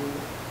redeem me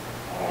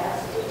I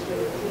ask that you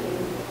redeem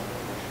me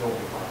and show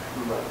me my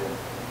true identity.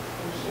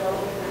 and show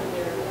me my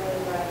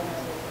true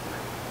identity.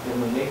 In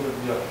the name of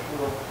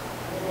Yeshua,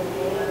 In the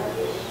name of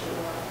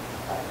Yeshua,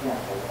 I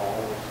cancel all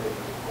of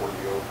Satan's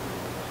authority over me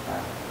in this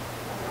matter.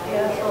 I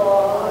cancel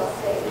all of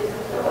Satan's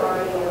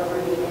authority over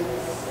me in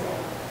this sin.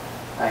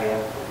 I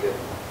am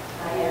forgiven.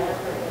 I am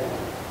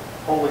forgiven.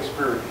 Holy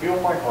Spirit, heal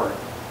my heart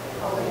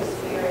Holy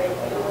Spirit,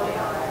 heal my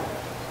heart.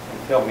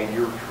 and tell me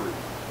your truth.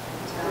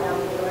 Tell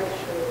me your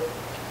truth.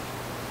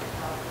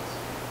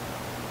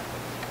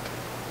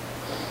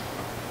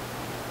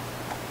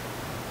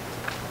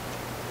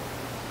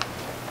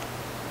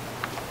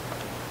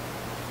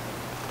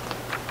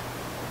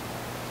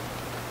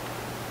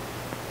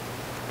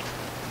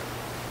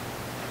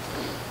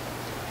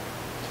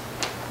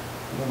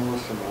 I'm going to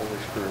listen to the Holy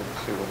Spirit and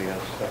see what he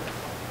has to say.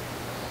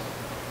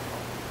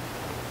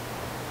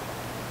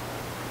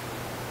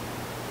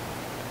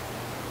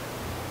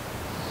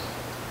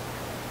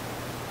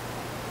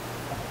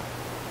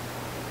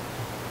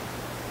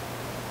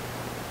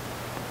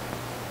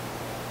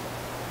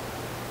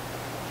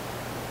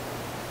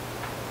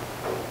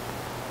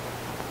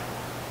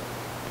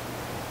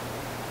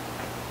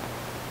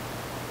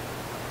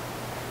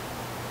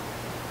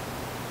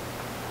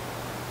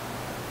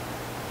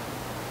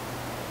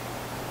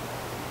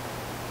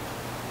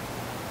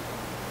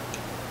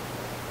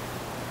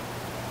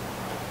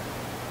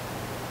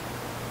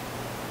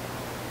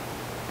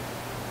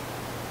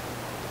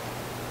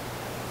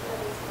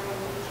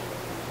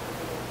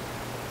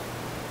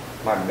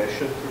 My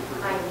mission to forgive.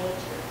 My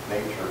nature.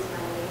 Nature. It's my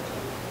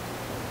nature.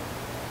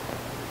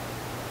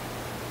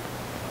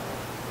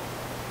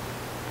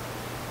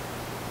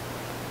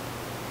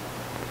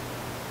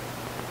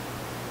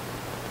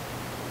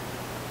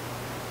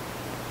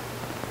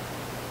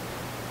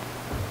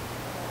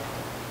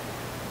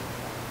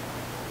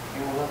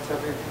 Anyone else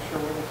have anything to share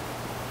with us?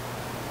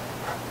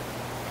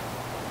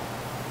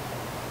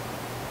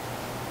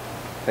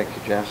 Thank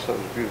you, Janice. That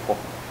was beautiful.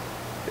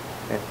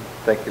 And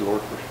thank you,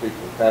 Lord, for speaking.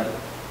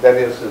 That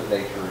is his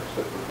nature, is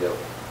to forgive.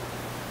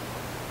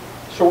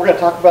 So we're going to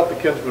talk about the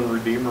Kinsman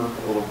Redeemer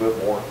a little bit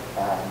more,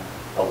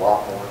 a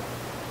lot more,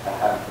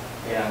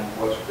 and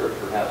what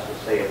Scripture has to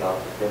say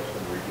about the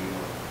Kinsman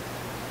Redeemer.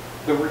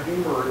 The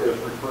Redeemer is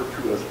referred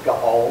to as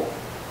Gaal,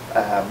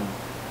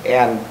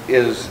 and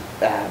is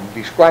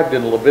described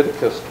in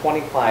Leviticus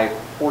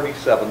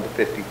 25:47 to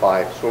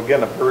 55. So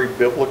again, a very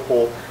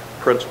biblical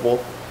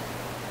principle.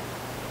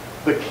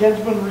 The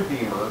Kinsman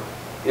Redeemer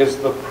is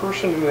the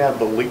person who had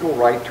the legal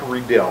right to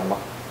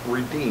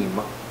redeem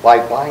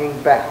by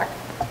buying back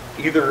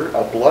either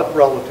a blood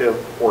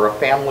relative or a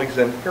family's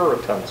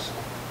inheritance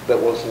that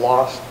was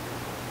lost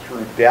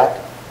through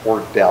debt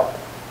or death.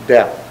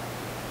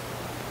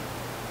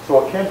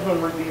 So a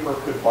kinsman redeemer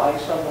could buy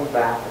someone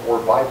back or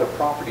buy the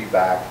property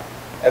back.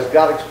 As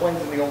God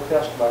explains in the Old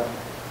Testament,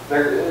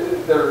 there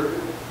are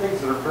things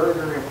that are very,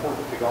 very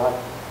important to God.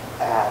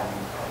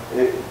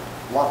 A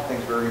lot of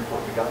things very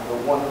important to God, but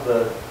one of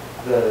the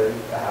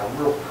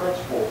real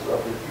principles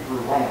of the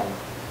Hebrew land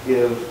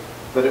is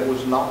that it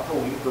was not to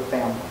leave the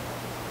family,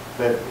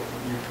 that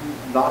you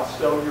do not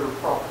sell your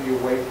property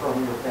away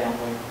from your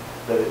family,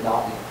 that it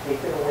not be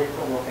taken away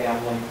from the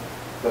family,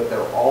 that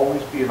there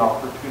always be an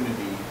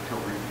opportunity to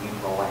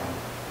redeem the land.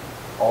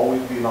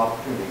 Always be an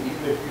opportunity.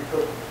 Even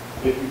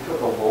if you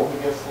took a loan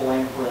against the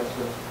land, for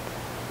instance,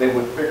 they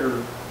would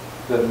figure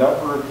the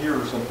number of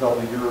years until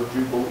the year of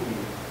Jubilee,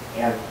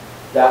 and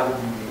that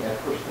would be the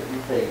interest that you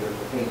paid as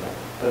a payment.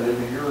 But in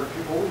the year of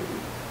Jubilee,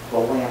 the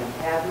land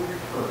had to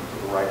return to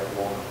the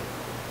rightful owner.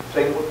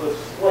 Same with a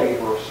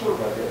slave or a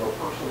servant. If a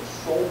person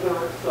sold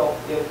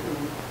themselves into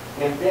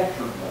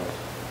indenturedness,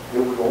 it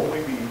would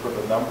only be for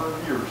the number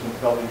of years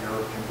until the year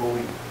of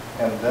Jubilee.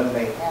 And then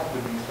they had to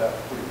be set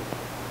free.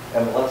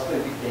 Unless they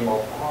became a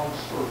bond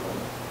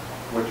servant,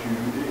 which you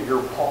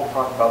hear Paul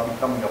talk about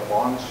becoming a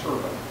bond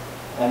servant.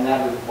 And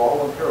that is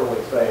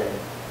voluntarily saying,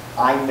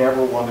 I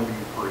never want to be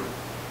free.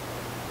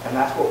 And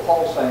that's what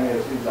Paul's saying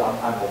is I'm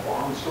a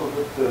bond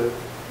servant to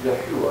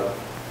Yeshua,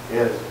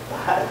 is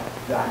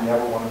I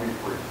never want to be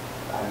free.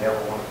 I never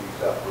want to be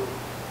set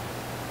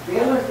free. The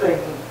other thing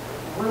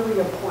really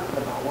important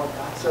about what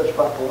God says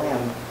about the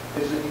land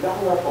is that you've got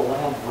to let the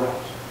land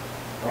rest,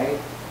 right?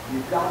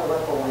 You've got to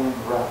let the land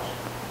rest.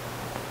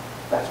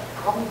 That's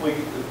probably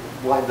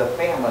why the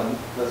famine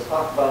that's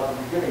talked about at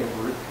the beginning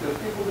of Ruth, because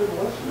people didn't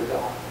listen to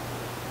God.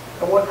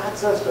 And what God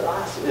says to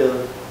us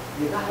is,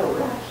 you got to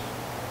rest,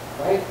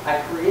 right?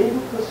 I created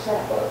the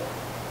Sabbath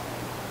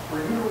for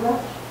you to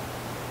rest.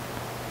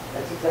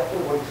 That's exactly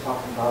what he's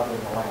talking about in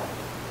the land.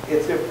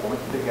 It's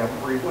important to him,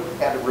 or he wouldn't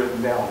have had it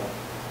written down.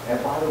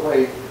 And by the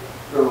way,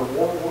 there are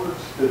more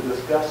words to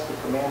discuss the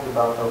command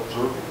about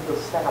observing the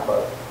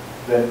Sabbath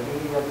than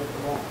any other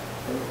command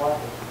in the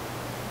Bible.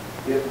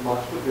 It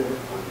must have been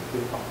important to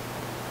him.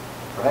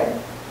 Right?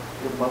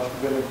 It must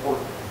have been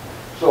important.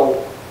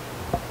 So,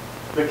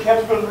 the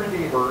Kinsman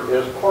Redeemer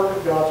is part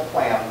of God's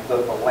plan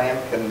that the land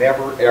can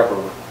never,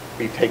 ever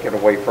be taken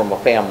away from a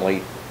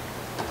family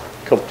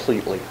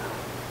completely.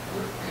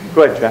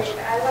 Go ahead, Jess.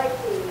 I like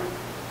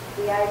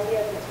the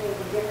idea between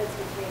the difference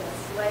between a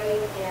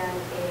slave and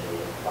a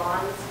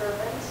bond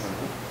servant.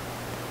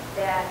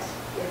 That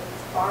if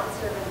bond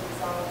servant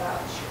is all about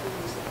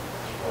choosing.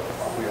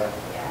 Oh, yeah.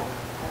 Yeah,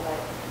 I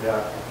like. Yeah.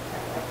 I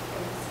like the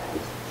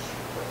insight.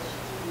 Which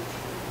do you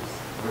choose?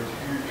 Which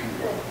you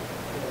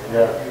choose.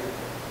 Yeah.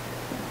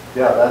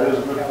 Yeah, that is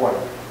a good point.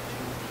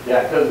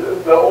 Yeah,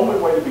 because the only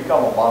way to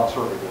become a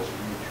bondservant is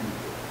you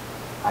choose it.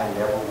 I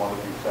never want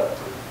to be set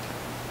free.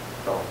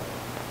 So,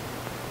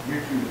 you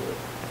choose it.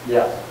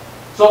 Yes.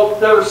 So,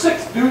 there are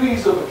 6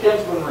 duties of a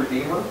kinsman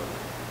redeemer.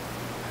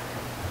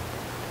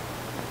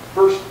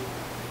 First,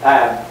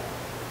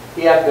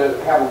 he had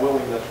to have a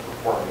willingness to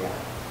perform the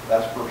act.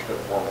 That's first and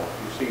foremost.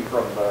 You see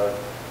from the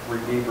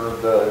redeemer,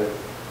 the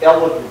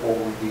eligible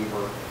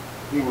redeemer,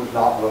 he was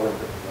not willing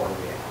to perform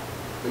the act.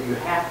 But you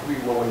have to be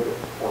willing to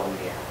perform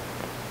the act.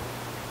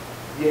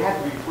 You have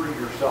to be free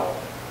yourself.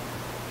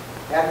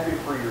 You have to be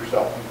free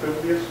yourself. You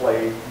couldn't be a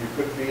slave. You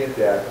couldn't be in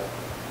debt.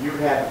 You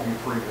had to be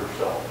free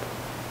yourself.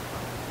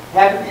 You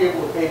had to be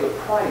able to pay the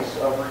price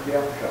of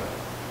redemption.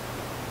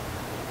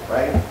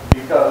 Right?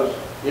 Because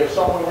if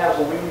someone has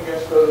a lien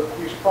against a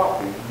piece of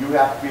property, you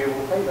have to be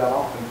able to pay that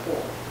off in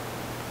full.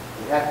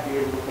 You have to be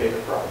able to pay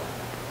the price.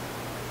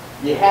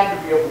 You had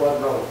to be a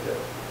blood relative.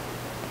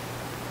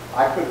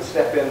 I couldn't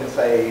step in and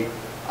say,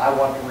 I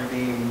want to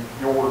redeem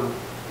your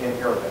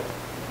inheritance.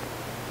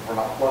 We're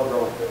not blood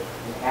relatives.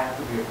 You have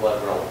to be a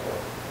blood relative.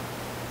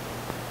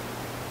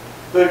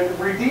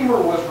 The Redeemer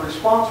was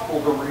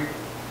responsible to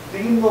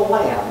redeem the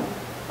land,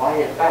 buy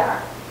it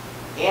back,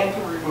 and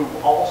to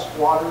remove all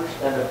squatters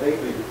and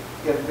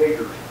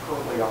invaders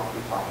currently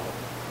occupying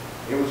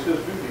it. It was his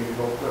duty to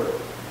go clear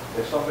it.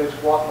 If somebody's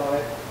squatting on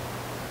it,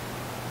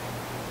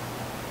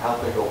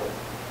 out they go.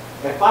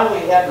 And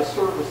finally, he had to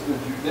serve as the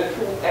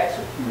judicial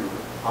executor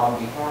on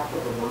behalf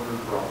of the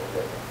murdered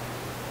relative.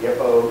 If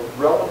a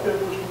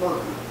relative was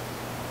murdered,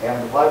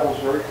 and the Bible is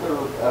very clear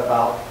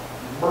about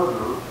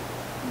murder,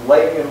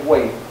 laying in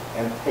wait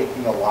and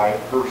taking a life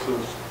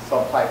versus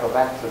some type of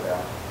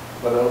accident,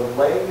 but a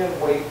laying in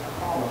wait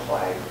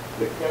homicide,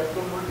 the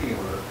kinsman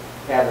redeemer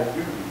had a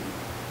duty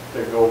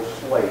to go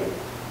slay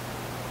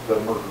the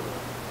murderer.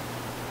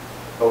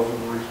 Those are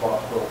the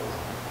responsibilities.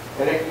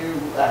 And if you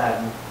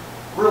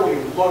really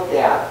look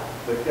at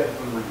the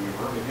kinsman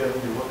redeemer, and again,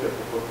 you look at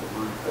the book of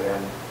Ruth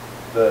and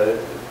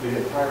the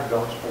entire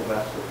gospel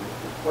message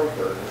is displayed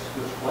there, and it's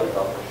displayed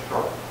on the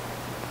chart.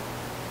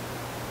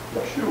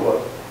 Yeshua,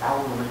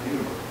 our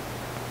Redeemer,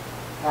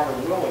 had a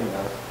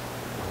willingness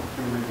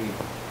to redeem.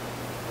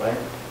 Right?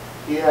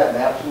 He had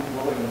an absolute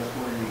willingness to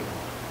redeem.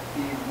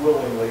 He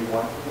willingly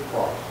went to the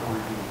cross to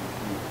redeem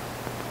you,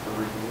 to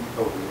redeem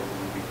Toby and to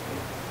redeem me.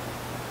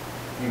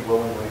 He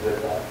willingly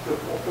did that to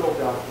fulfill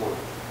God's word.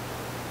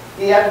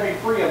 He had to be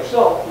free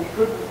himself. He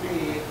couldn't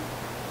be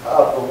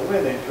the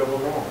lineage of a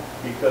man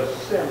because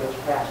sin is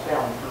passed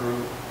down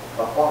through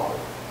a father.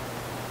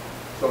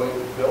 So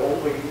the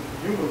only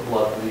human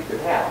blood that he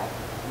could have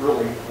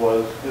really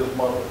was his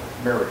mother,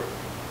 Mary.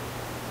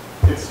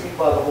 Conceived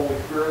by the Holy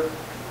Spirit,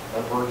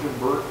 a virgin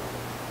birth.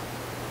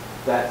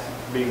 That's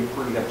being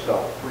free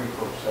himself, free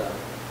from sin.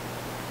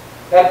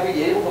 Had to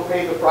be able to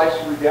pay the price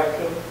of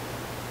redemption.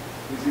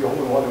 He's the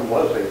only one who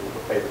was able to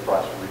pay the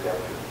price of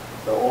redemption.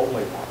 The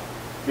only one.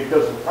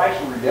 Because the price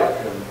of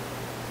redemption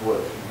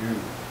was huge.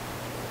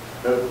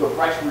 The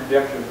price of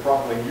redemption is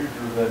probably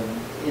huger than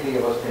any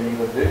of us can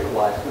even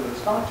visualize, because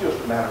it's not just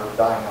a matter of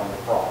dying on the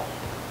cross.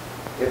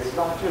 It's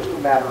not just a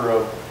matter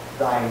of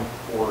dying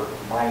for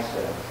my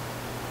sins.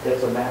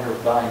 It's a matter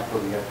of dying for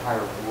the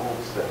entire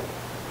world's sin.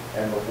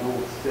 And the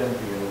world's sin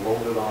being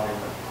loaded on him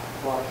and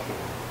crushing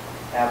him,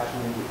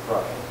 absolutely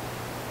crushing him,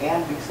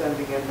 and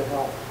descending into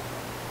hell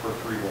for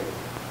 3 days.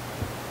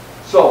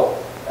 So,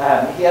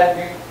 he had to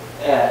be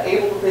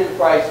able to pay the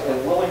price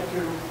and willing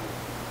to,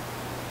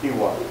 he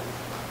was.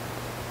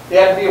 He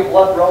had to be a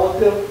blood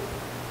relative.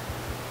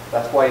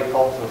 That's why he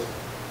calls us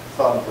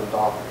sons and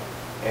daughters.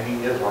 And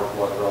he is our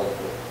blood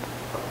relative.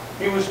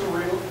 He was to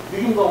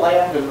redeem the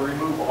land and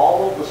remove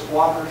all of the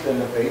squatters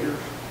and invaders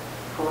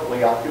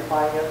currently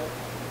occupying it.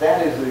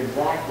 That is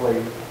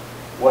exactly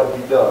what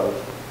he does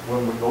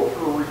when we go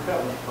through a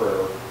repentance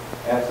prayer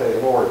and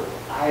say, Lord,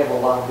 I have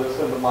allowed this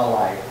into my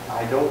life.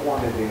 I don't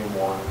want it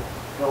anymore.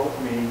 Help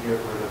me get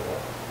rid of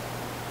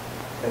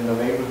it. In the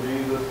name of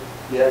Jesus,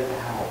 get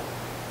out.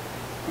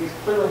 He's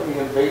clearing the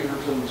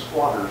invaders and the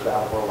squatters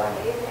out of our land.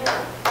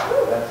 Amen.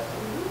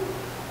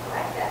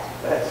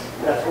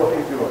 That's what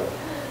he's doing.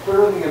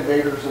 Clearing the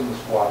invaders and the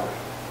squatters.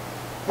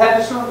 Had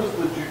to serve as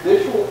the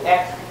judicial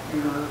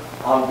executor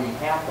on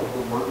behalf of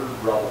the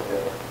murdered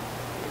relative.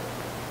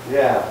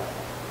 Yeah.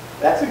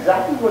 That's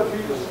exactly what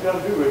Jesus is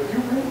going to do. If you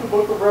read the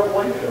book of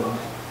Revelation,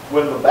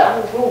 when the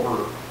battle's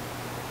over,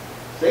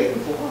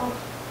 Satan's lost.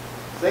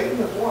 Satan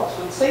is lost.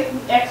 And Satan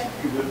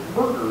executed,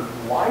 murdered,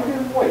 lied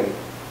in wait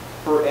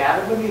for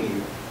Adam and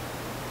Eve.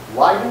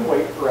 Lied in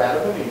wait for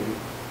Adam and Eve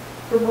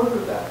to murder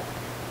them.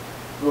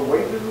 The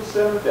wages of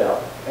sin are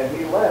death, and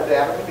he led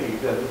Adam and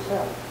Eve into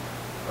sin.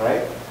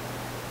 Right?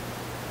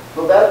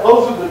 So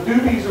those are the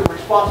duties and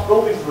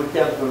responsibilities of the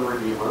kinsman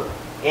redeemer,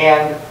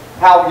 and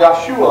how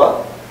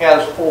Yeshua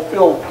has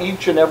fulfilled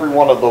each and every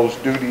one of those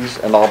duties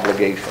and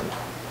obligations.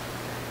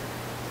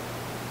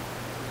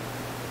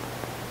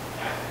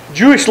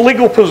 Jewish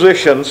legal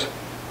positions,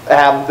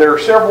 there are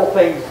several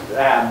things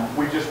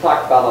we just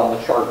talked about on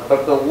the chart,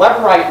 but the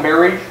Levirate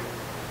marriage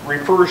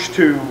refers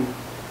to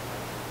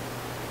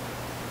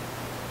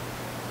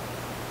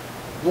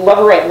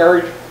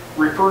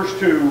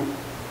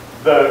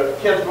the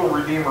kinsman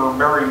redeemer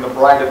marrying the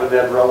bride of a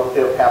dead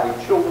relative, having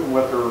children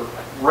with her,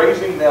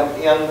 raising them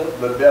in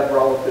the dead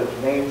relative's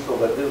name so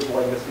that his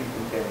legacy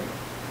continues.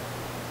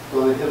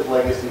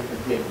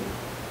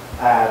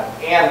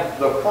 And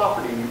the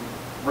property,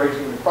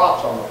 raising the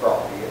crops on the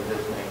property in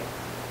his name.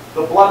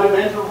 The blood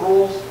avenger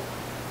rules,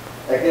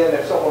 again,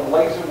 if someone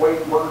lays in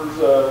wait and murders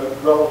a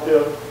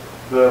relative,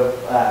 the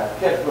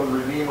kinsman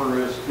redeemer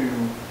is to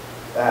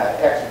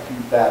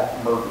execute that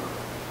murder.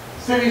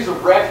 Cities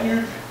of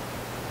refuge,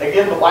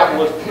 again, the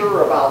Bible is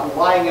clear about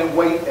lying in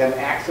wait and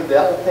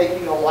accidental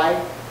taking of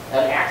life.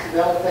 An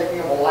accidental taking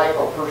of a life,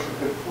 a person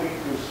could flee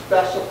to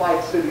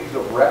specified cities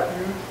of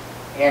refuge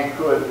and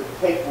could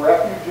take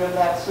refuge in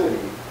that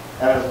city.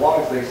 And as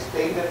long as they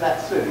stayed in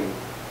that city,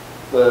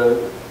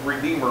 the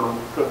Redeemer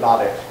could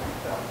not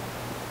execute them.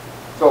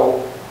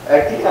 So,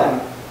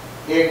 again,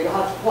 in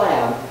God's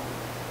plan,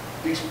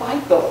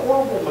 despite the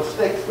horrible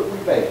mistakes that we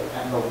make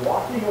and the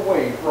walking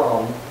away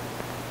from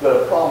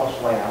the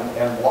promised land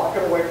and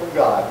walking away from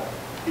God,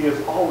 He has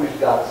always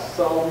got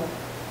some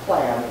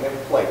plan in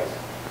place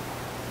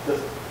to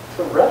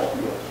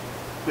rescue us,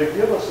 to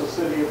give us a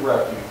city of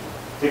refuge,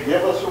 to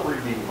give us a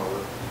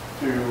Redeemer,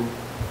 to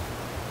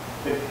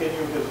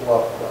continue His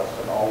love for us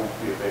and always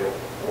be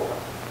available for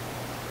us.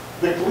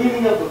 The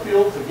gleaning of the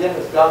fields, again,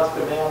 is God's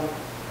command,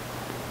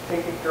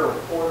 taking care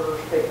of foreigners,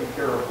 taking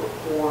care of the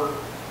poor,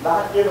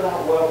 not giving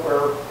out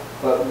welfare,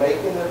 but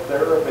making it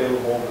there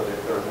available that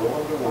if they're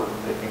willing to work,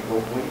 they can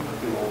go glean the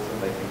fields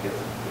and they can get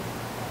some food.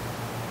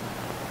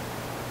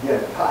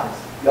 Yeah, God's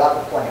got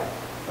the plan,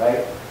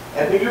 right?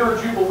 And the year of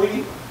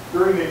Jubilee,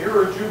 during the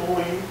year of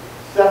Jubilee,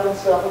 7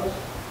 sevens,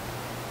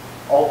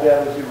 all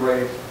debt is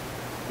erased.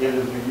 It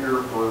is a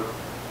year for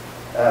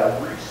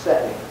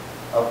resetting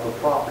of the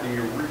property,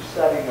 a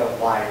resetting of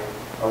life,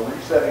 a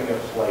resetting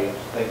of slaves,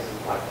 things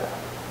like that.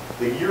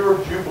 The year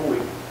of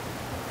Jubilee,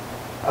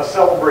 a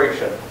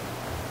celebration.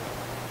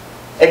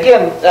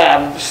 Again,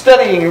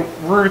 studying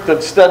Ruth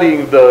and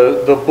studying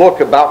the book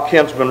about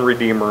Kinsman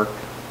Redeemer,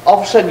 all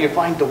of a sudden you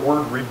find the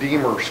word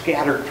Redeemer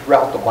scattered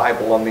throughout the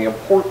Bible, and the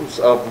importance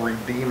of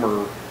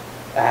Redeemer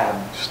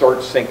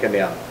starts sinking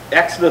in.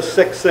 Exodus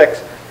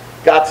 6:6,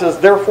 God says,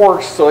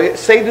 "Therefore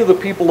say to the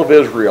people of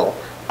Israel,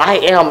 I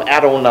am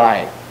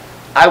Adonai.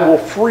 I will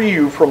free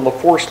you from the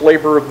forced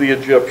labor of the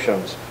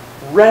Egyptians,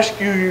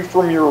 rescue you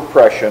from your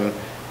oppression,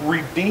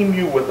 redeem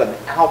you with an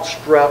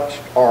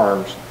outstretched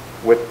arms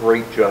with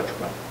great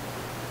judgment."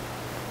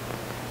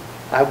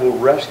 I will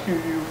rescue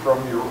you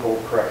from your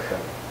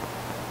oppression.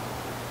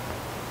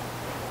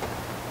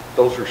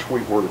 Those are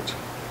sweet words.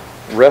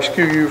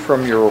 Rescue you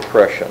from your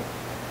oppression.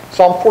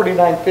 Psalm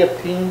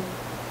 49:15,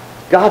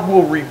 God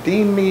will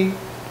redeem me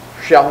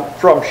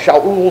from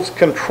Shaul's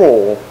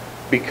control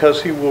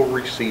because he will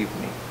receive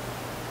me.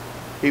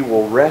 He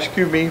will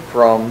rescue me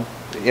from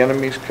the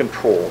enemy's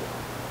control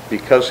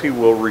because he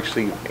will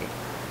receive me.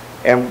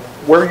 And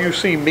where you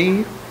see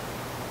me,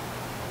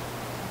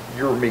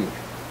 you're me,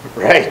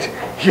 right?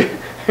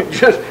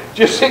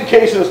 just in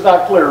case it's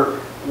not clear,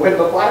 when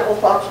the Bible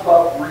talks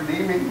about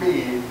redeeming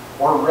me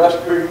or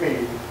rescuing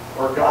me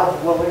or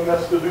God's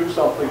willingness to do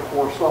something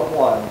for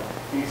someone,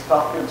 He's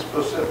talking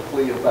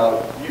specifically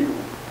about you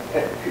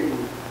and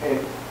you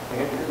and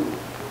you,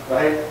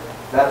 right?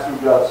 That's who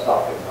God's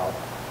talking about.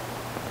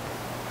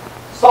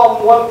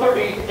 Psalm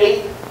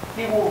 138,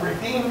 He will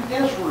redeem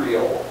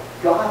Israel,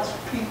 God's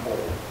people.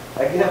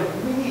 Again,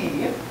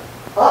 me,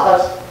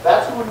 us,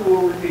 that's who He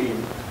will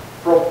redeem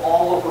from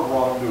all of her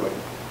wrongdoing.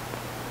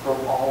 From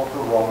all of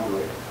her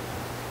wrongdoing.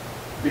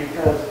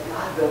 Because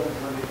God doesn't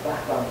turn His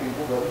back on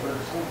people, doesn't turn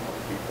His hand on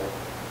people.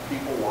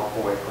 People walk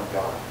away from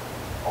God.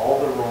 All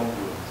their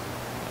wrongdoings.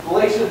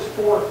 Galatians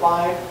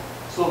 4:5,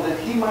 so that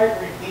He might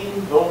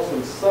redeem those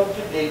in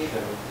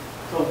subjugation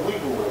to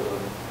legalism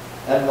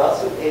and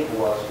thus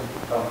enable us to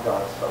become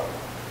God's sons.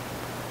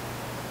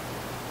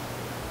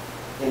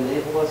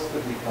 Enable us to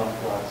become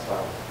God's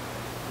sons.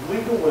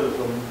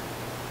 Legalism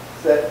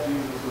set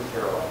Jesus'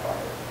 hair on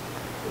fire.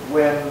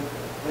 When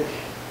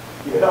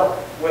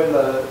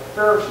the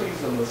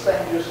Pharisees and the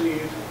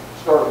Sadducees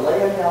start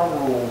laying down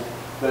rules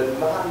that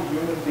not a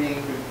human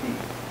being could keep,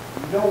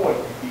 no one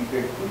could keep,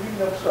 including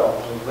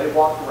themselves, as they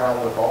walked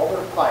around with all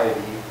their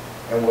piety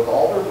and with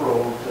all their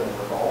robes and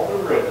with all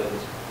their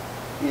ribbons,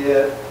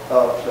 it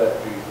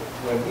upset Jesus.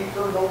 when he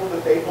turned over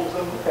the tables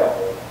in the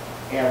temple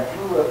and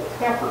threw a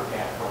temper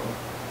tantrum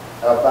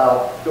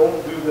about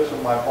don't do this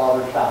in my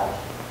Father's house,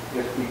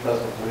 it's because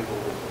of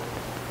legalism.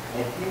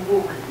 And he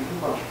will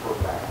redeem us from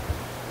that.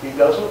 He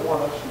doesn't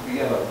want us to be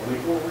in a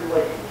legal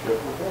relationship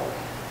with him.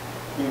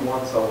 He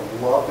wants a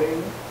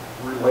loving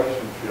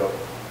relationship.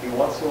 He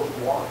wants those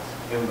walks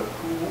in the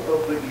cool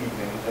of the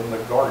evening in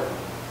the garden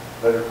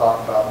that are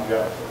talked about in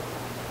Genesis.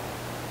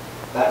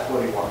 That's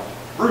what he wants.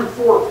 Ruth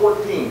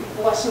 4:14,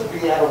 blessed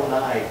be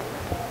Adonai,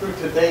 who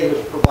today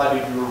has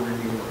provided you a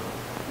redeemer.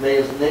 May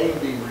his name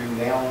be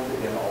renowned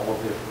in all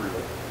of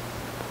Israel.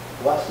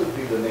 Blessed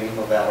be the name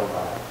of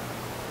Adonai.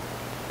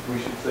 We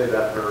should say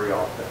that very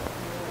often.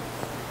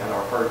 And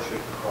our hearts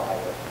should cry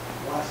it.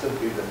 Blessed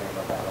be the name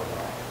of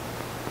Adonai.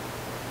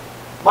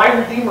 My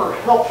Redeemer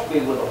helps me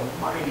with a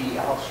mighty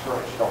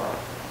outstretched arm.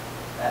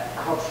 That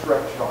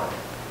outstretched arm.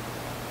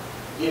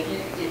 If you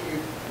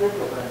think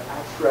of an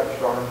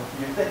outstretched arm,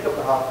 you think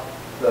about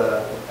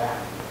the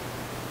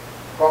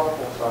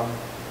prodigal son.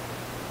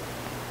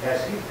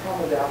 As he's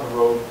coming down the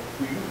road,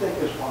 do you think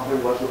his father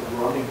wasn't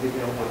running to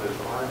him with his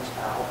arms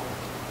out?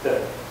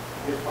 That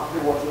his father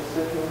wasn't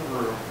sitting in the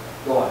room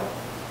going,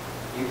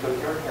 you took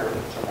your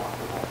inheritance and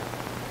walked away.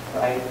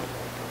 Right?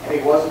 And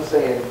he wasn't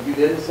saying, you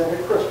didn't send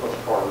a Christmas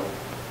card.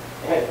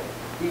 And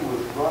he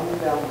was running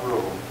down the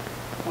road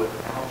with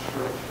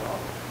outstretched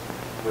arms.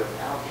 With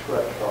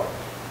outstretched arms.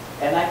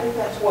 And I think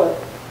that's what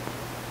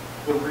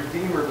the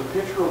Redeemer, the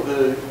picture of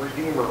the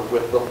Redeemer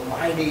with the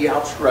mighty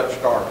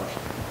outstretched arms.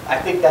 I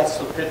think that's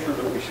the picture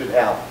that we should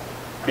have.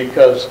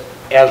 Because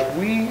as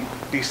we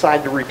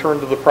decide to return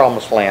to the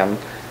promised land,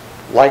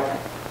 like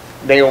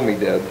Naomi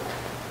did,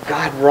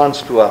 God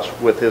runs to us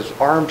with his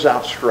arms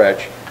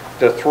outstretched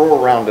to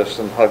throw around us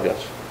and hug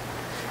us.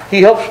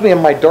 He helps me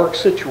in my dark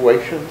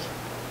situations.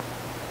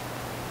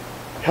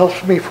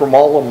 Helps me from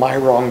all of my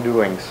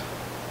wrongdoings.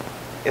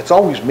 It's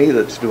always me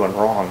that's doing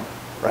wrong,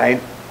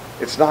 right?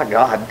 It's not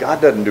God.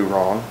 God doesn't do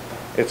wrong.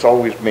 It's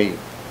always me.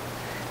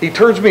 He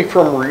turns me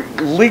from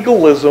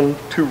legalism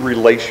to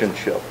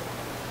relationship.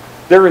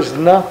 There is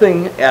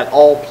nothing at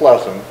all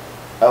pleasant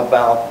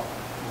about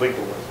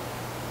legalism.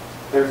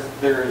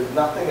 There is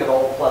nothing at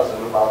all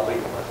pleasant about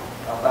legalism,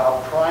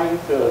 about trying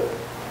to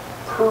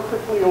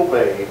perfectly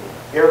obey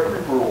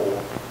every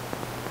rule.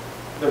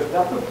 There's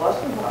nothing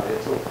pleasant about it.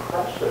 It's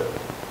oppressive.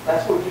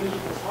 That's what Jesus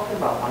was talking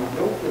about. My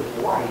yoke is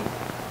light,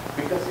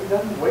 because he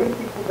doesn't weigh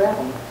people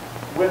down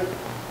with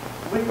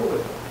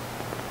legalism.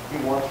 He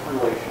wants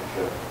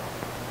relationship.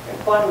 And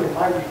finally,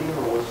 my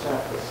Redeemer was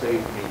sent to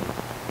save me.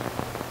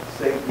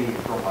 Save me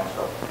from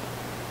myself.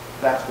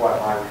 That's why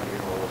my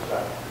Redeemer was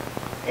sent.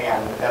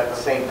 And at the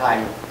same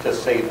time, to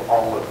save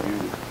all of you.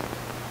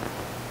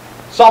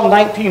 Psalm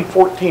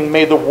 19:14,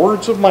 may the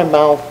words of my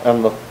mouth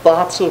and the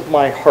thoughts of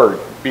my heart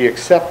be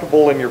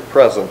acceptable in your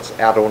presence,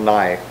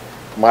 Adonai,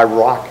 my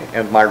rock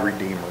and my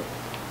Redeemer.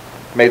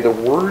 May the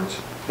words,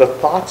 the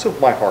thoughts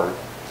of my heart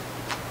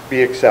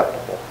be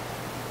acceptable,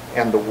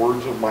 and the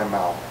words of my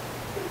mouth.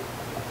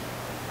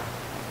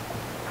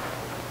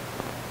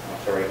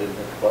 I'm sorry, I didn't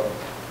hit the button.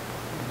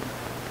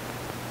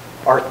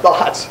 Our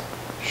thoughts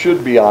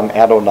should be on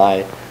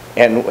Adonai,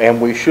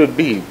 and we should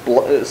be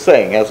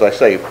saying, as I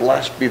say,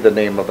 blessed be the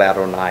name of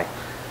Adonai.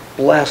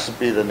 Blessed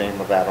be the name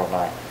of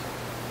Adonai.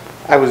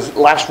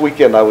 Last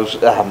weekend I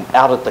was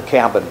out at the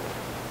cabin,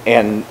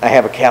 and I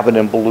have a cabin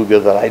in Beluga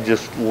that I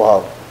just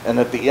love. And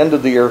at the end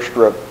of the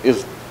airstrip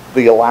is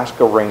the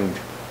Alaska Range.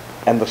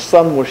 And the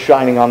sun was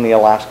shining on the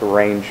Alaska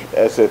Range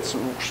as it's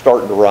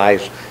starting to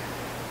rise.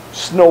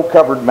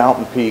 Snow-covered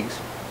mountain peaks,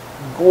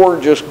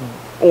 gorgeous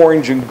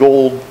orange and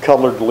gold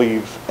colored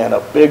leaves, and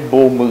a big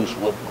bull moose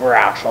with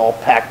grass all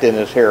packed in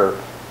his hair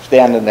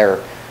standing there.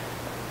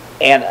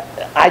 And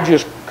I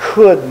just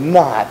could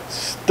not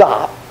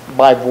stop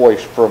my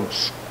voice from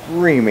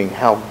screaming,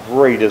 how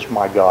great is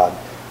my God,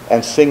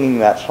 and singing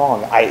that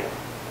song. I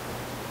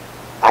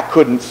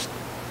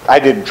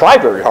didn't try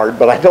very hard,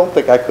 but I don't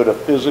think I could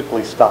have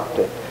physically stopped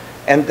it.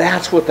 And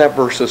that's what that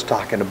verse is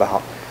talking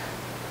about.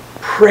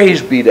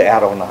 Praise be to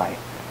Adonai.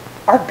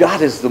 Our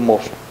God is the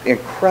most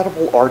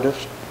incredible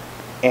artist,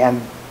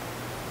 and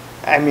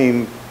I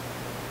mean,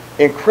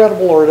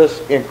 incredible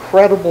artist,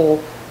 incredible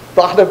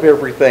thought of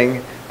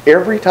everything.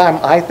 Every time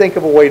I think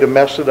of a way to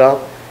mess it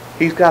up,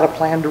 he's got a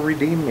plan to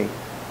redeem me.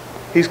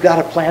 He's got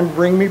a plan to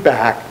bring me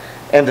back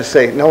and to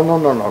say, no,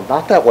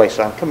 not that way,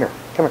 son. Come here.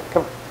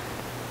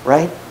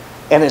 Right?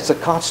 And it's a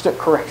constant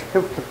correction.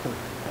 Come here.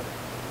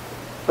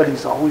 But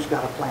he's always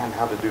got a plan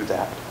how to do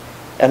that.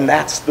 And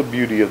that's the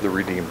beauty of the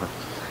Redeemer.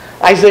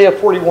 Isaiah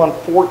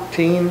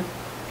 41:14,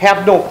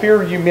 have no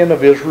fear, you men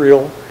of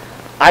Israel.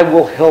 I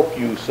will help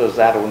you, says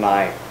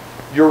Adonai.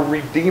 Your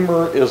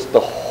Redeemer is the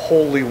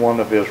Holy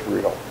One of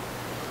Israel.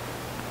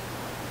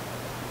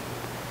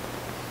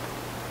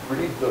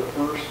 Read the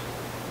first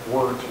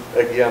words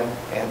again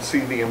and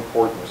see the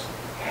importance.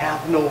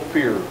 Have no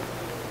fear.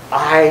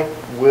 I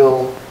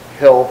will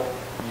help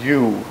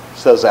you,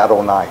 says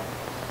Adonai.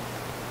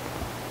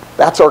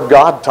 That's our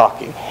God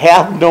talking.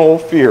 Have no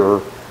fear.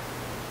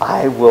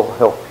 I will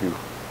help you.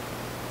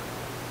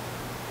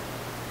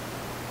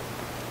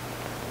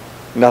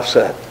 Enough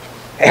said.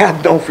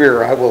 Have no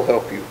fear, I will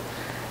help you.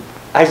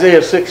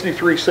 Isaiah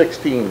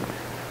 63:16.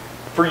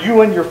 For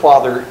you and your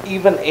father,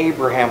 even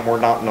Abraham, were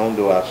not known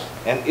to us,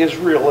 and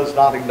Israel has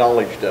not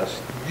acknowledged us.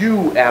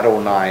 You,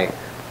 Adonai,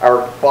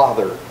 our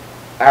Father,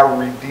 our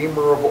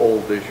Redeemer of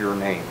old is your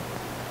name.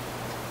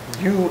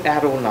 You,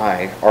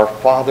 Adonai, our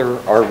Father,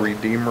 our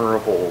Redeemer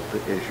of old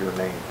is your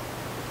name.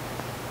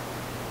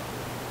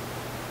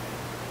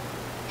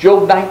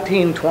 Job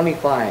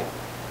 19:25.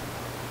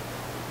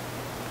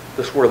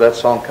 This is where that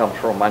song comes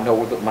from. I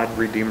know that my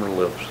Redeemer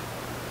lives.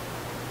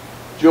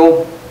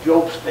 Job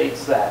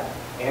states that,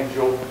 and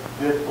Job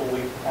did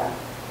believe that.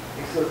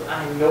 He says,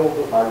 I know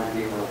that my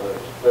Redeemer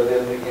lives, but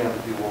in the end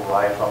he will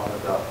rise on the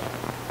dust.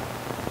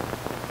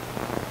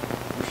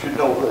 You should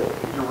know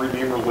that your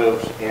Redeemer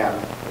lives and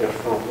is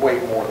for way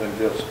more than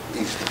just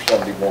Easter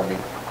Sunday morning.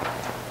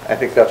 I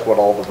think that's what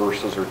all the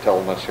verses are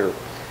telling us here.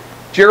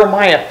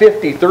 Jeremiah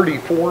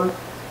 50:34.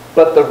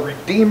 But their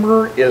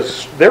Redeemer is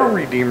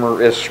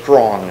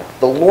strong.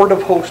 The Lord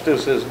of hosts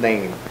is his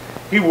name.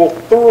 He will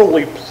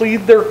thoroughly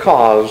plead their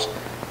cause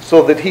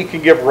so that he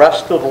can give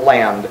rest to the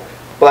land,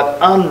 but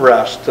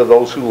unrest to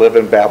those who live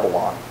in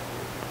Babylon.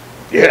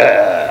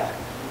 Yeah.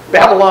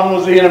 Babylon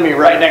was the enemy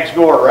right next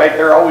door, right?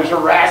 They're always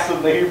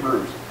harassing the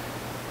Hebrews.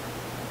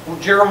 Well,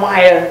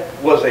 Jeremiah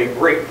was a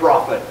great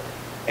prophet.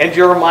 And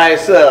Jeremiah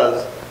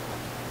says,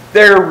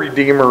 their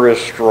Redeemer is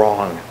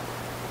strong.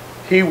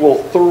 He will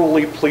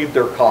thoroughly plead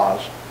their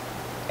cause.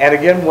 And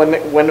again,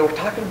 when we're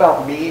talking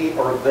about me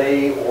or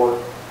they, or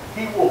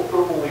he will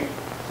thoroughly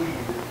plead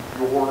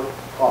your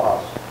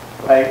cause,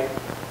 right?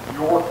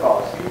 Your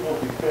cause. He will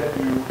defend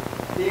you.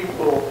 He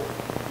will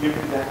give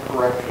you that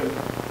correction,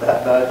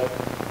 that nudge.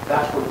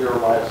 That's what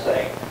Jeremiah is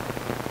saying.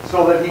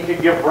 So that he can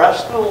give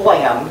rest to the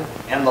land,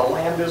 and the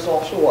land is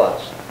also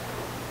us.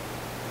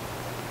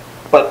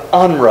 But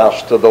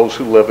unrest to those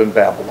who live in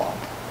Babylon.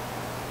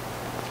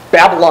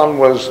 Babylon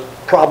was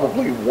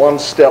probably one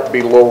step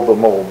below the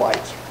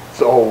Moabites.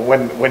 So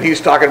when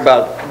he's talking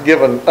about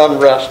giving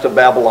unrest to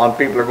Babylon,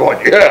 people are going,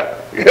 yeah,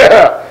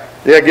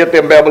 get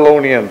them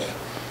Babylonians.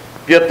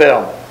 Get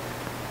them.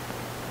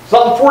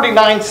 Psalm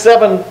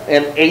 49:7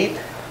 and 8.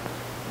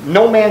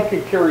 No man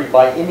can carry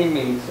by any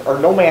means, or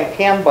no man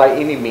can by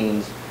any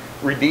means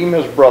redeem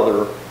his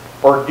brother,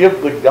 or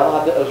give the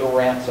God as a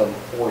ransom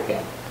for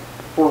him.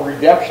 For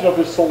redemption of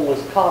his soul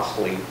is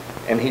costly,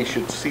 and he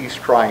should cease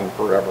trying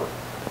forever.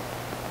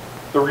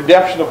 The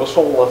redemption of a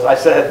soul, as I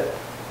said,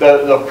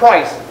 the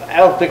price, I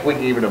don't think we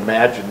can even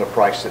imagine the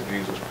price that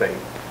Jesus paid.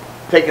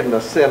 Taking the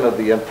sin of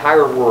the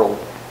entire world.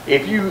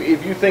 If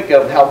you think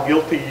of how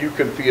guilty you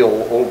can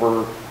feel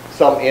over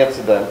some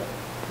incident,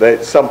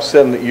 some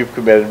sin that you've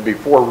committed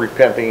before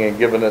repenting and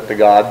giving it to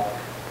God,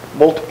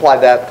 multiply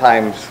that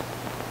times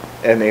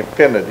an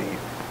infinity,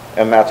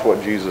 and that's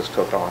what Jesus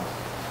took on.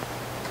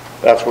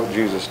 That's what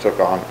Jesus took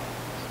on.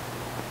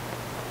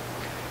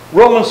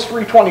 Romans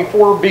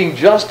 3:24, being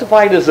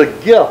justified as a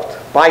gift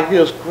by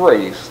his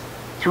grace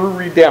through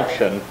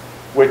redemption,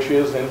 which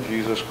is in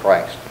Jesus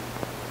Christ.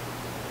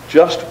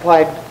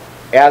 Justified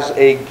as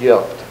a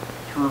gift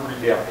through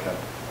redemption.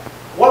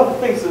 One of the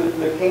things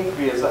that came to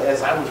me as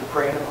I was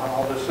praying about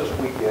all this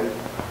weekend,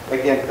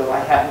 again, because I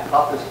hadn't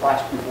taught this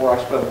class before,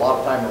 I spent a lot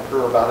of time in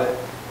prayer about it.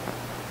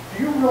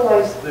 Do you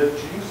realize that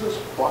Jesus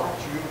bought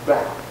you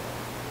back,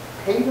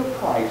 paid a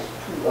price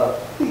to a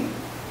thief,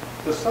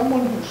 to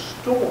someone who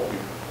stole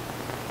you,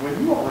 when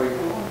you already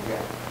belonged to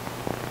him?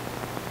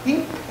 He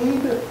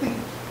paid a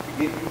thief to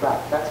get you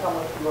back. That's how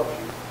much he loves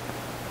you.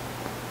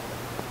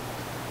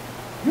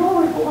 You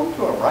already belong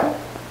to him, right?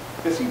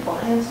 Is he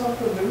buying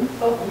something new,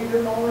 something he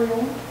didn't already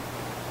own?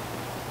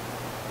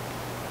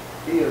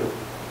 He is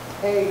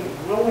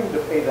willing to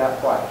pay that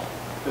price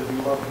because he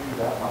loves you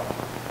that much.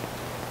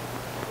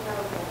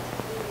 Know that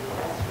he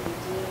has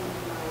redeemed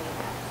my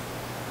past.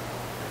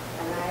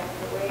 And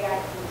the way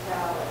I can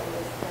tell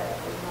is that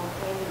there's no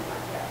pain in my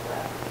heart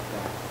left.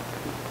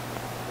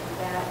 And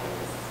that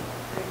is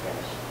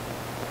redemption.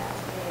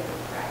 That's paying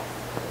the price.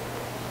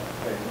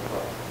 Paying the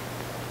price.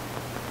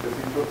 Because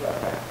he took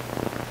that back.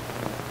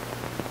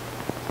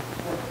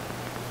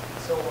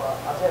 So I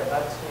was at a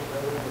Bible study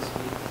earlier this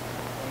week,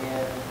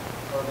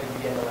 or maybe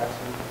the end of last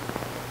week,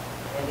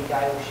 and the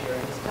guy was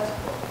sharing his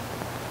testimony.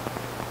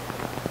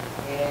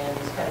 And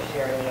he's kind of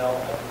sharing, I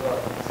grew up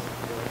in this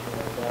situation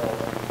where my dad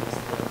and these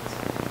things.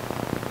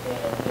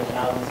 And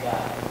now he's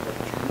got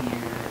like 2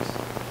 years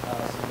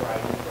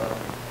sobriety from,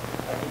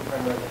 I think,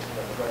 primarily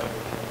drug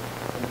addiction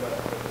and drug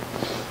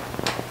addiction.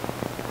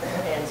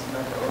 And some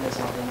mental illness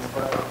and things.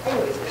 But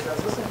anyways, as I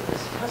was listening to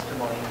this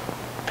testimony,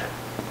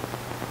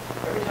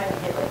 every time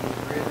he hit like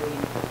these really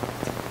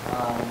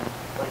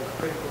like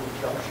critical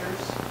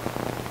junctures,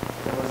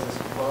 there was this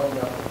welling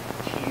up of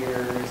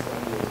tears and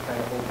he was trying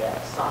to hold back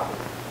sobbing.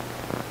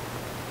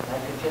 And I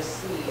could just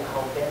see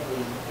how badly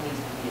he needs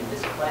to be in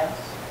this class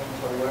and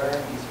to learn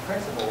these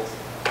principles,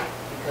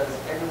 because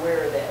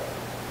everywhere that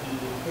he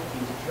hit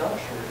these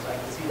junctures, I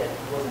could see that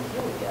he wasn't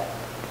healed yet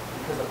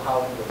because of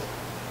how he was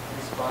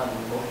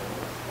responding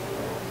emotionally.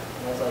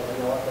 And I was like,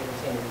 like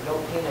you're saying, there's no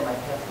pain in my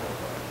past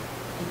anymore.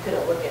 he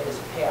couldn't look at his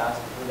past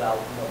without,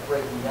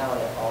 breaking down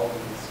at all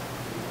these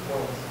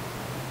points.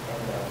 And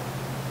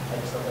I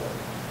just thought that was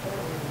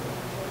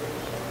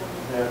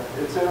Yeah,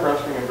 it's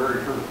interesting and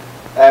very true.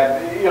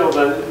 And,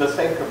 the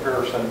same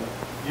comparison,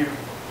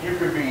 you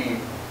could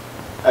be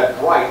a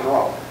dry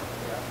drunk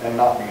and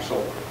not be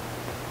sober,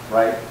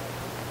 right?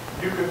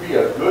 You could be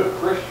a good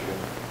Christian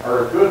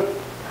or a good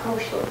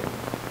person,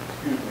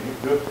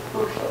 good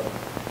person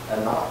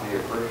and not be a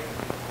Christian.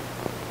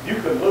 You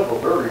can live a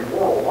very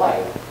moral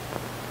life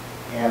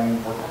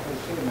and we're not going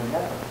to see him in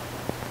heaven,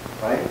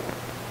 right?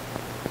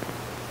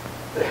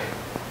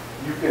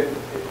 You can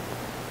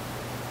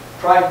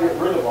try and get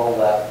rid of all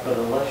that, but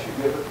unless you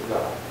give it to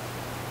God,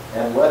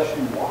 unless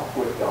you walk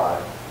with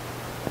God,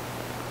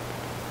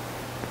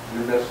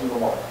 you're missing the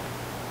mark.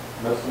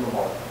 Missing the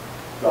mark.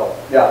 So,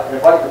 yeah,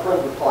 invite your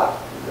friends to class,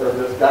 or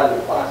this guy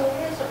to class. And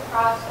it is a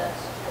process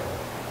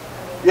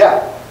too.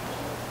 Yeah.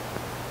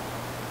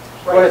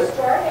 But it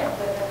started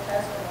with a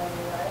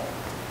testimony, right?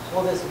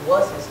 Well, this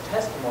was his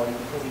testimony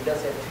because he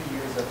does have 2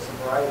 years of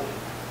sobriety.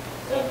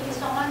 So he's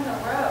on the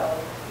road,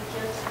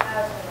 he just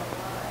hasn't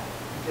arrived.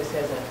 He just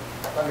hasn't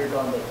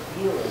undergone the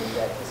healing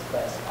that this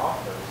class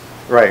offers.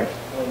 Right.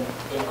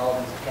 In all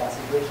these past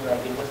situations, I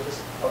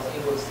was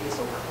able to see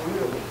so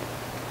clearly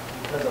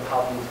because of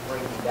how he was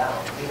breaking down.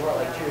 These weren't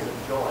like tears of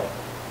joy.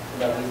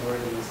 These were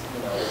these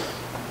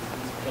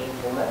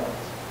painful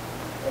memories.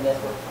 And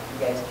that's what you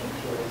guys teach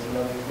here is,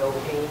 there's no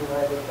pain when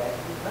I look back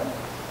at these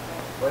memories.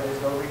 Where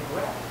there's no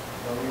regret,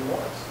 no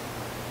remorse.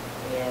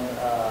 And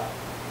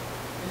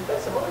there's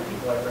been some other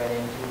people I've ran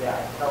into that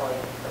I felt like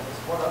this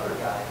one other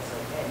guy, it's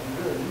like, man, he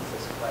really needs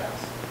this class.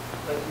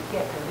 But you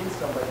can't convince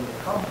somebody to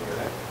come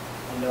here.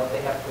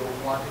 They have to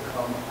want to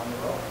come on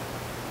their own.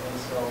 And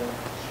so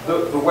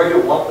The way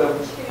you want them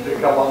to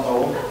come on their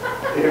own,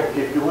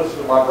 if you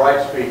listen to my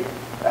bride speak,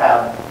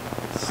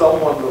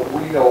 someone that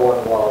we know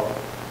and love,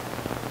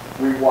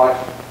 we watch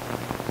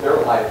their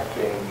life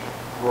change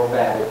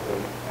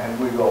dramatically, and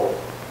we go,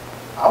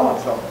 I want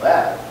some of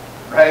that,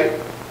 right?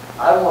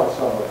 I want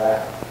some of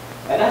that.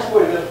 And that's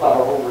what it is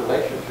about our whole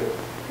relationship.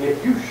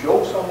 If you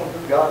show someone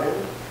who God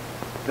is,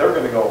 they're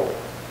going to go,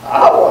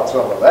 I want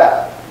some of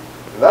that.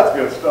 That's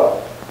good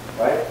stuff,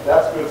 right?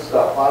 That's good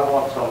stuff. I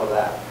want some of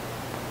that.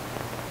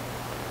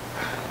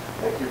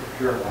 Thank you for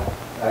sharing that.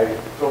 I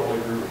totally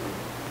agree with you.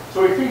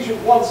 So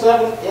Ephesians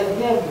 1:7, in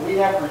him we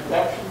have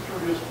redemption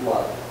through his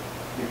blood,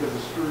 because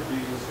it's through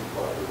Jesus'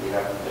 blood that we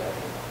have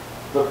redemption.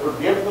 The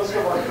forgiveness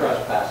of our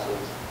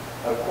trespasses,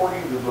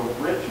 according to the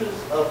riches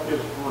of his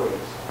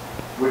grace,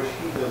 which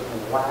he has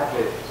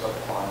lavished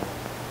upon us.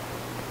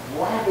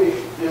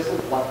 Lavish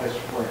isn't like a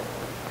sprinkle.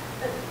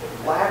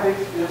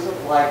 Lavish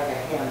isn't like a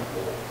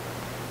handful.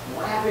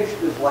 Lavish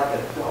is like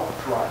a dump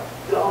truck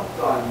dumped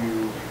on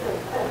you.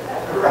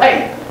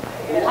 Right?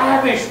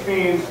 Lavish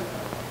means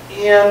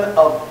in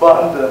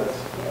abundance.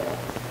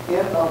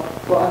 In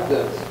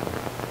abundance.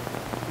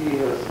 He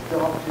has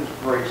dumped his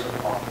grace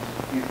upon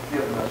us. He's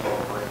given us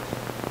all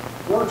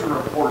grace. Words are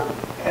important.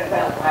 And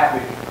that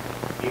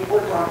lavish, if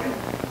we're talking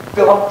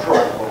dump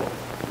truck load,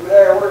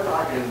 we're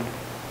talking,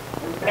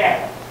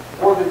 man,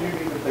 more than you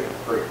even think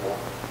of grateful.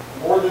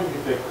 More than you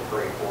think of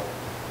grateful.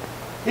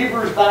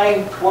 Hebrews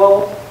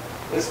 9:12,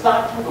 it's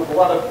not through the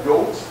blood of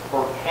goats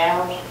or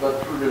calves, but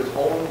through his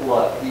own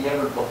blood. He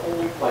entered the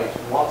holy place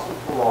once and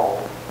for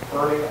all,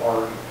 earning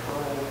our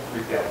eternal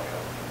redemption.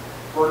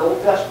 For an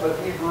Old Testament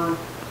Hebrew,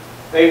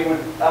 they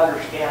would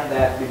understand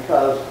that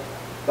because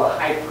the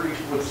high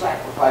priest would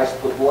sacrifice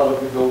the blood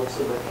of the goats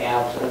and the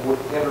calves and would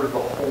enter the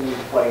holy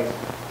place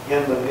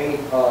in the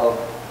name of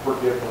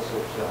forgiveness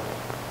of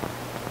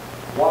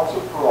sins. Once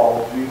and for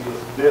all,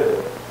 Jesus did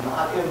it,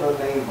 not in the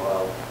name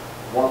of.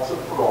 Once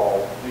and for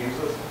all,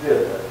 Jesus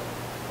did it,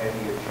 and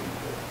he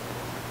achieved it.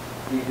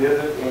 He did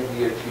it, and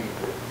he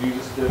achieved it.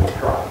 Jesus didn't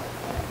try.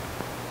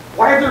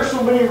 Why are there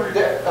so many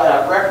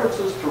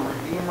references to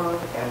Redeemer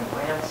and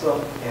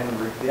ransom and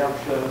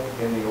redemption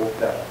in the Old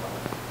Testament?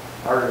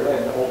 Or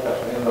in the Old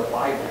Testament, in the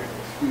Bible,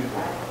 excuse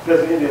me.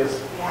 Because it is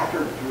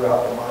scattered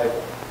throughout the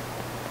Bible.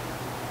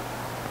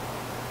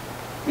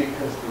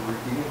 Because the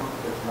Redeemer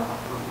is not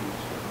for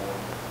Easter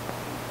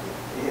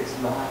morning. It's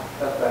not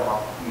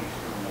about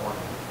Easter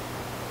morning.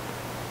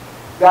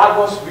 God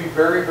wants to be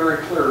very, very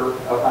clear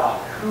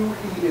about who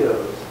he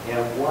is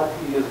and what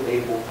he is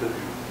able to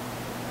do.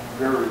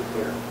 Very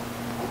clear.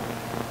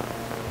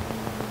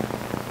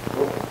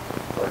 Oh,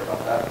 sorry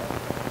about that.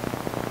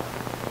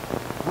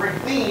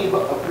 Redeem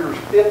appears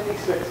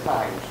 56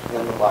 times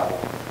in the Bible.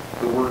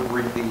 The word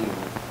redeem,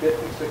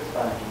 56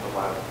 times in the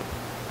Bible.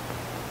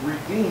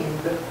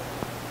 Redeemed,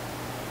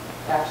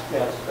 past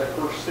tense,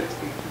 occurs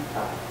 62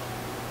 times.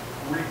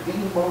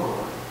 Redeemer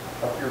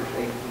appears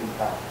 18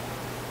 times.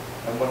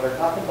 And when they're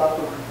talking about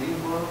the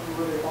Redeemer,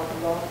 who are they talking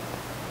about?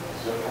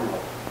 Yeshua,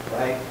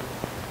 right?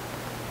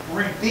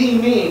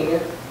 Redeeming,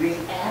 the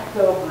act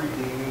of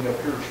redeeming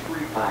appears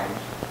 3 times,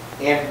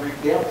 and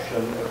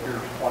redemption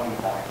appears 20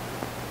 times.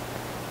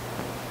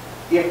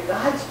 If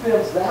God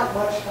spends that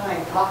much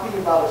time talking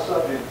about a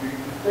subject, do you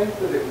think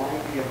that it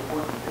might be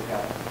important to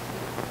him?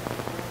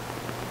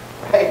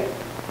 right?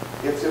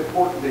 It's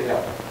important to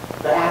him.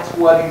 That's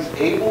what he's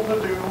able to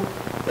do.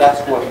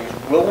 That's what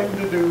he's willing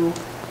to do.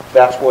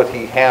 That's what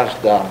he has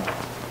done.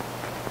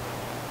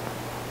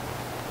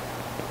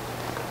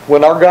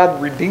 When our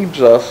God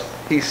redeems us,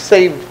 He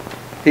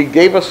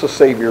gave us a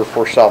Savior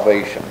for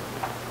salvation.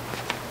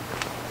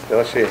 Did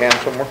I see a hand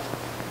somewhere?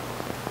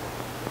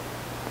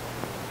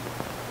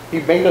 He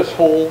made us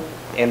whole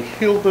and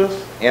healed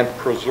us and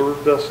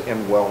preserved us in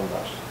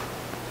wellness.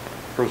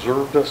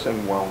 Preserved us in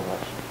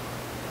wellness.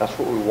 That's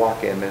what we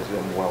walk in, is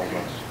in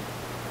wellness.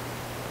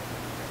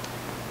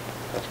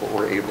 That's what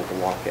we're able to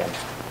walk in.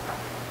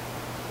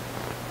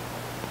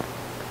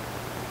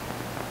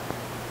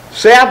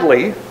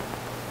 Sadly,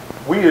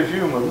 we as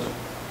humans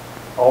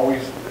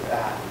always,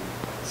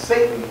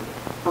 Satan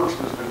first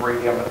is the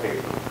great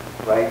imitator,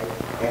 right?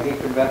 And he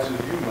convinces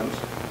humans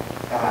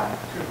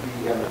to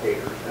be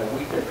imitators. And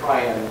we can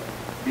try and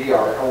be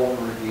our own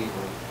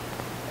redeemer.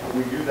 And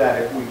we do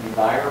that if we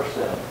deny our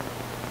sin.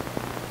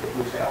 If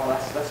we say, oh,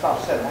 that's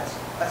not sin,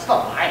 that's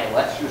not mine,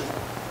 that's just,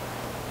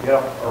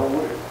 or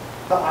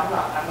no, I'm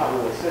not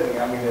really sinning.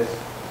 I mean, it's,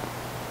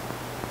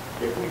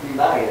 if we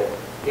deny it,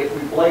 if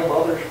we blame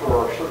others for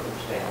our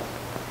circumstance,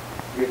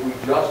 if we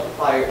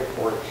justify it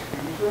or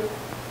excuse it,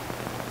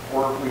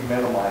 or if we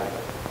minimize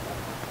it,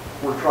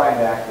 we're trying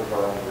to act as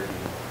our own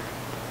redeemer.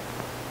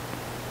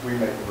 We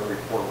make a very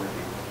poor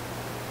redeemer.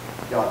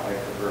 God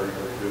makes a very,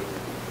 very good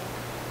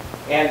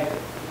redeemer. And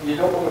you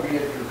don't want to be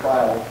at your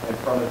trial in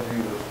front of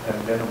Jesus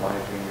and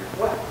minimizing your,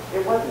 well,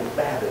 it wasn't as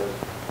bad as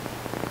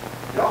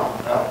John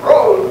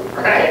Rose,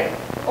 right?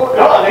 Oh,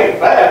 John ain't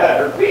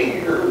bad, or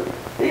Peter,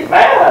 he's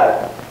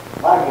bad.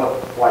 Mine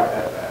wasn't quite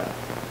that bad.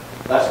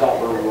 That's not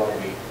where we want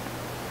to be.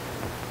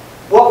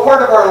 What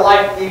part of our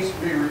life needs to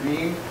be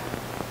redeemed?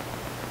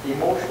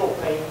 Emotional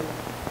pain,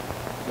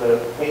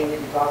 the pain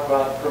that you talk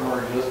about from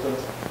our existence,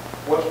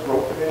 what's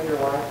broken in your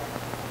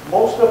life.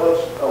 Most of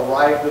us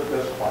arrived at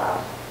this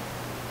class,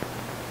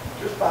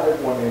 just about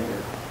everyone in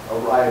here,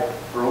 arrived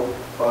broke,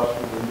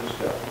 busted, and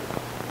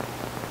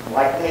disgusted.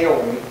 Like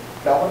Naomi,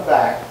 coming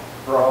back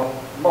from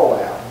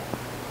Moab,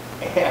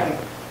 and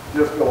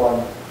just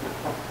going,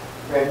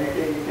 man, you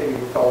can't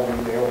even call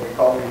me Naomi,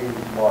 call me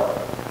Mara.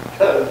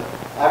 Because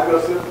I'm going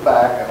to sit in the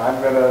back, and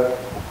I'm going to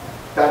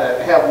kind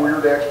of have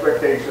weird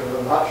expectations.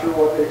 I'm not sure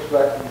what to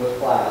expect from this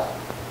class.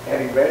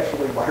 And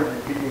eventually, by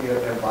repeating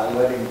it and by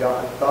letting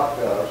God talk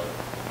to us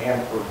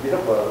and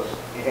forgive us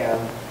and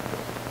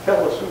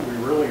tell us who we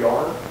really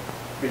are,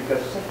 because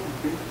Satan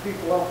beats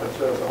people up and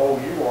says, oh,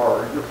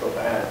 you're so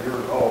bad,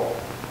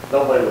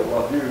 nobody will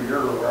love you,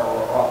 you're rah,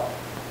 rah, rah.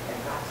 And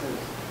God says,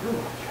 you're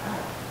my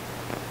child.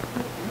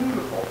 You're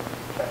beautiful.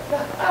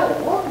 I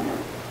love you.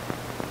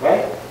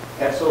 Right?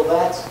 And so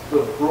that's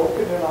the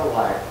broken in our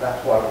life. That's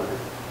why we're here.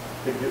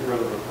 To get rid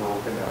of the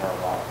broken in our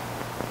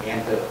life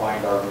and to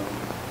find our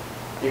redeemer.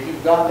 If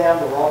you've gone down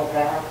the wrong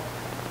path,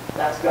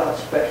 that's God's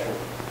specialty.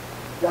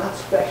 God's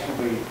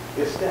specialty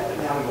is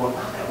stepping down and going,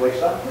 not that way,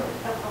 son.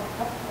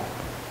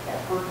 And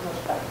hurting us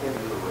back into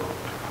the road.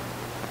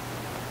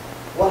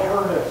 What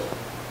hurt us?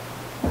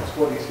 That's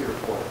what he's here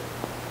for.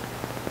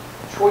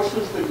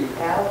 Choices that you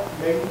have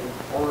made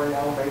or are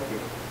now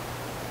making.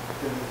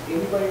 Does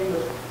anybody in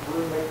this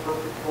room make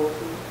perfect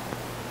choices?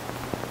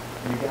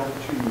 You got to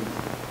choose.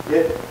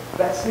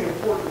 That's the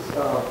importance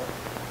of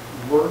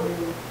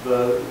learning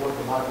what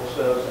the Bible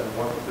says and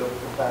what the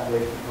biblical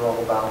foundations are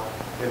all about.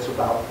 It's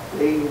about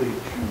daily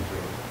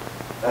choosing.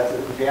 That's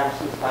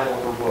Janice's title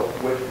of her book,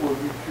 Which Will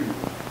You Choose?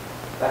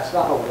 That's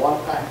not a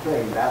one-time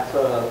thing. That's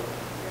a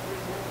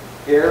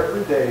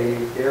every day,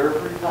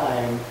 every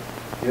time,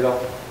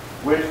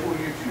 which will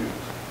you choose?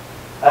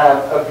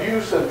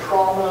 Abuse and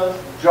trauma,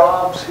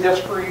 jobs,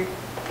 history,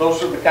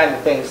 those are the kind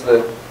of things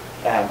that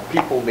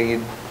people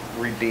need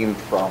redeemed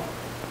from,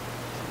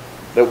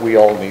 that we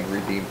all need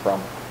redeemed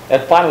from.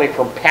 And finally,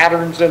 from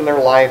patterns in their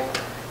life,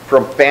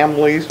 from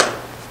families,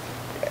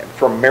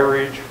 from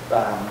marriage,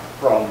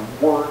 from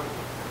work,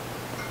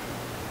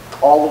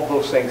 all of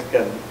those things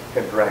can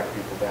drag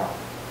people down,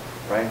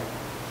 right?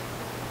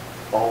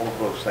 All of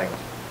those things.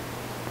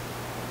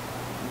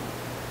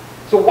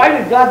 So why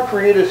did God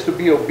create us to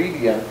be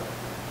obedient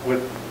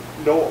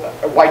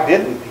why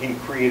didn't he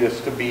create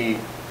us to be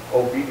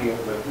obedient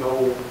with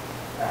no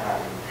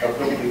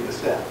ability to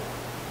sin?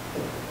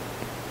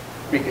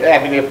 I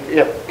mean,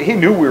 if he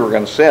knew we were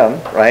going to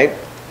sin, right?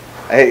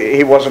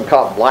 He wasn't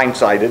caught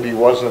blindsided. He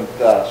wasn't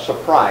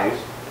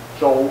surprised.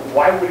 So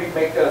why would he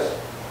make us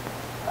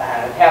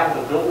have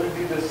the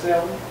ability to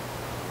sin?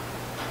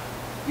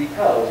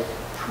 Because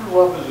true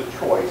love is a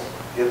choice.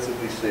 It's a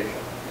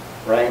decision,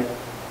 right?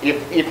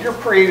 If you're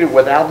created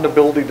without an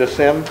ability to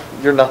sin,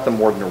 you're nothing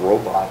more than a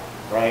robot,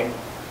 right?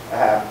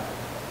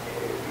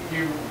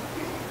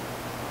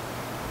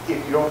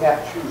 If you don't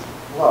have to choose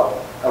love,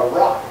 a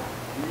rock.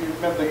 You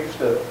remember they used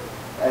to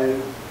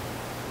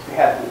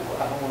have,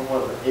 I don't know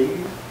what it was,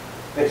 80s?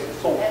 They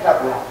sold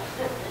pet rocks,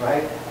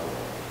 right?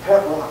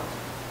 Pet rocks.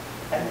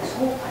 And they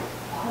sold like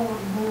 4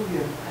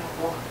 million pet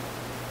rocks.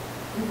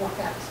 You walk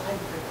outside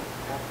and pick up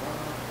a pet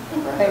rock,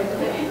 right?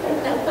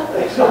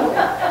 They sold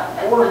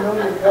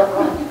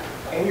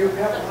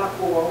that rock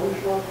will always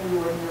love you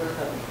when you're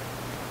hungry.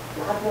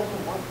 God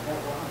doesn't want that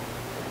rock.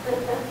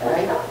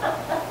 Right?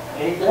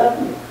 And he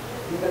doesn't.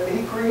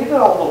 He created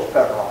all those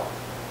pet rocks.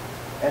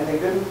 And they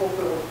didn't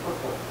fulfill his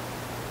purpose.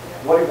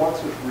 What he wants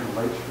is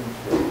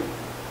relationship.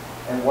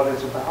 And what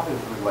it's about is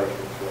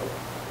relationship.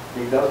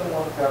 He doesn't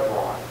want a pet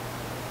rock.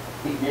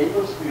 He gave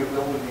us the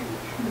ability to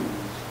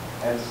choose.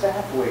 And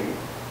sadly,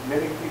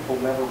 many people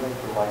never make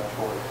the right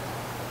choice.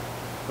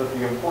 But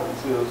the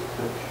importance is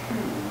to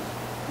choose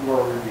who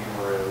our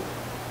Redeemer is,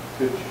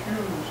 to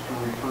choose to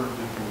return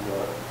to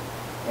Jesus,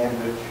 and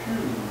to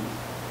choose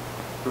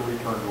to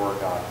return to our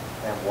God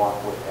and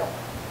walk with Him,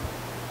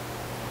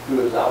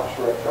 to His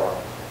outstretched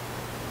arms.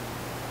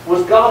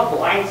 Was God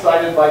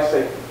blindsided by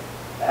Satan?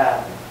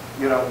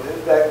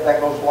 That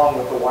goes along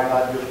with the why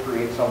not just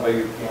create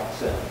somebody who can't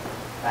sin.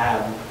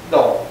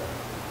 No,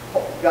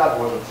 God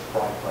wasn't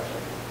surprised by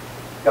Satan.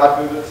 God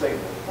knew that Satan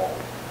was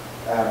involved.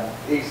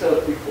 He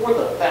says, before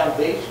the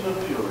foundation of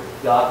the earth,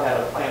 God had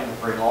a plan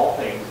to bring all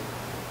things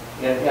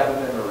in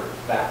heaven and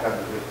earth back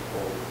under His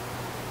authority.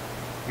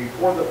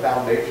 Before the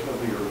foundation of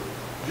the earth.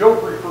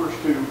 Job refers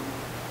to,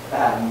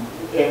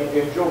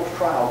 in Job's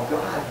trial,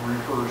 God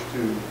refers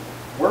to,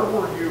 where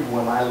were you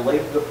when I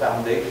laid the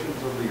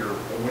foundations of the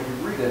earth? And when you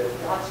read it,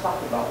 God's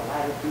talking about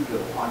latitude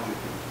and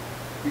longitude.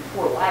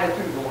 Before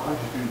latitude and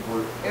longitude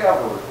were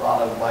ever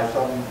thought of by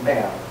some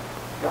man,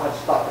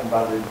 God's talking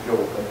about it in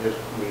Job and just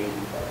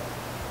creating that.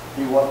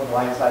 He wasn't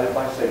blindsided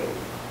by Satan.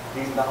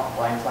 He's not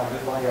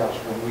blindsided by us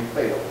when we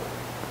fail.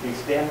 He's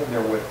standing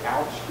there with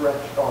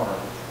outstretched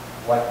arms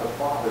like the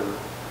father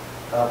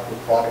of the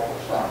prodigal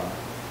son.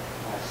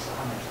 My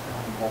son has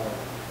come home.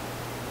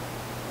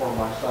 Or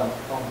my son,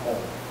 come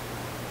home.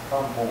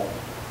 Come home.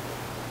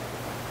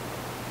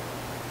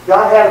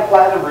 God had a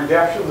plan of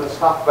redemption that's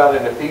talked about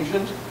in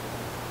Ephesians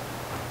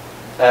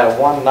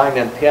 1, 9,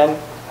 and 10.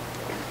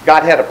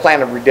 God had a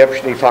plan of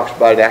redemption. He talks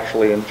about it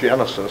actually in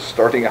Genesis,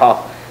 starting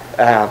off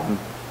that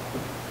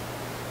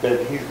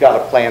He's got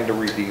a plan to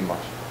redeem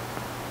us.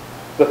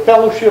 The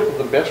fellowship of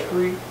the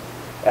mystery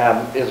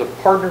is a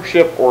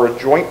partnership or a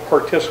joint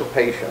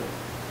participation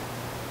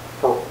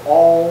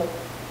for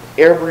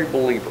every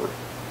believer.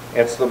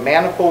 It's the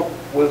manifold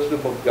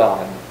wisdom of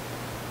God.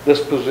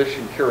 This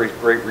position carries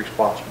great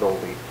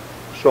responsibility.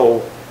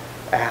 So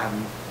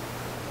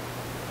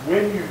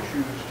when you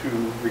choose to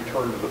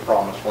return to the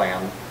promised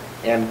land,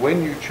 and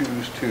when you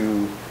choose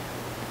to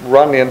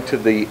run into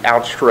the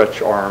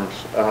outstretched arms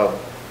of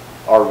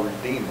our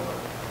Redeemer,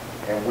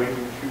 and when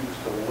you choose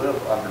to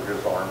live under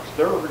His arms,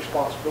 there are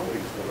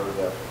responsibilities that are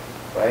there,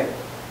 right?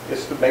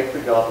 It's to make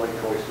the godly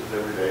choices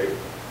every day,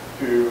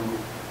 to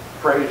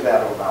praise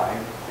Adonai,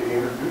 to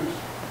introduce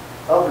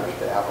others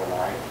to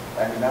Adonai.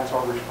 I mean, that's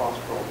our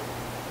responsibility.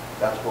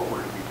 That's what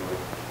we're to be doing.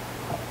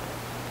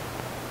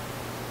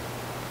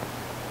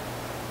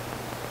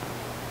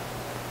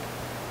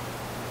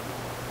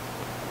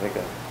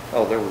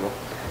 There we go.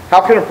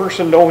 How can a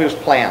person know his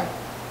plan?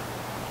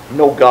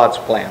 Know God's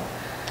plan?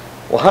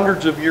 Well,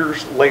 hundreds of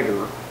years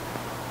later,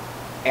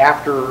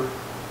 after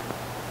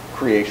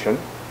creation,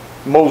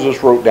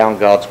 Moses wrote down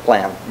God's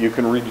plan. You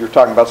can read, you're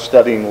talking about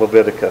studying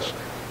Leviticus.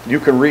 You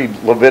can read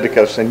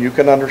Leviticus and you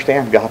can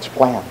understand God's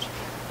plans.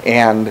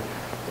 And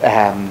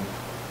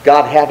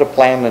God had a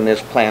plan, and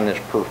His plan is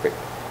perfect.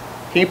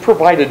 He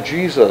provided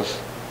Jesus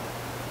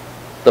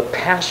the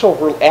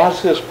Passover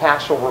as His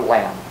Passover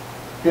lamb,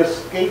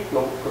 His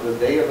scapegoat for the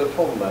Day of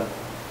Atonement,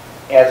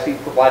 as He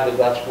provided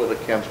us with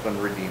a kinsman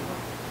redeemer.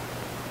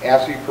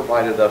 As He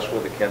provided us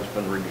with a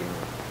kinsman redeemer.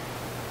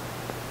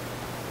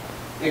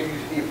 If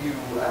you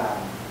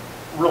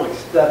really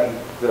study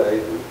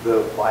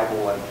the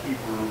Bible and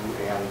Hebrew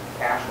and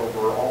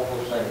Passover, all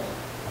those things,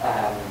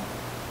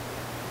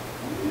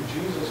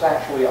 Jesus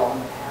actually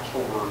on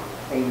Passover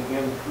came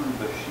in through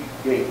the sheep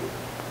gate,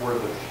 where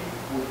the sheep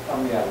would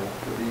come in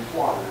to be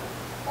slaughtered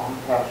on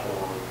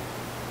Passover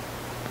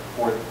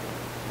for the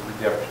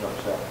redemption of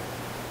sin.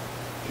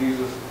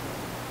 Jesus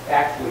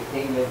actually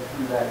came in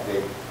through that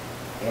gate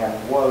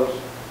and was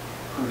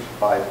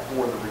crucified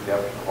for the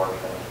redemption of our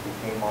sins,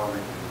 became our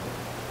Redeemer,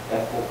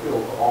 and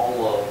fulfilled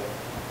all of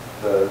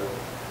the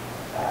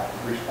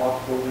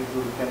responsibilities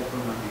of the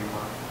kinsman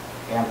redeemer,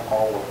 and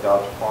all of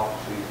God's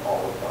prophecies,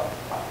 all of God's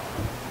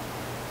plans,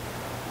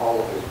 all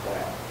of His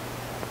plans.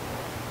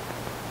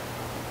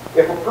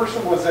 If a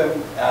person was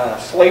in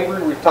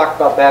slavery, we've talked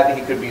about that,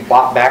 he could be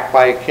bought back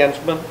by a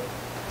kinsman,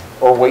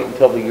 or wait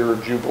until the year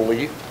of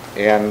Jubilee,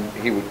 and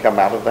he would come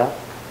out of that.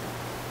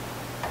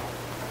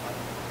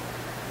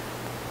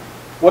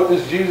 What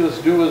does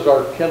Jesus do as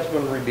our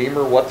kinsman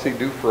redeemer? What's He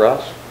do for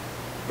us?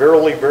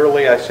 Verily,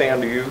 verily, I say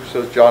unto you,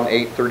 says John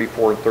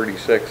 8:34 and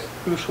 36,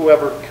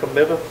 whosoever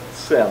committeth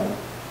sin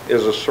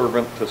is a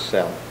servant to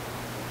sin.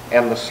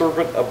 And the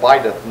servant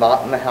abideth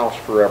not in the house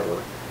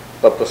forever,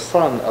 but the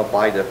Son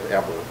abideth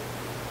ever.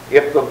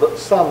 If the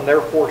Son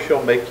therefore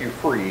shall make you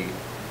free,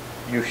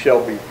 you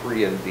shall be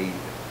free indeed.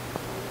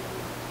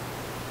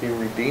 He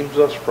redeems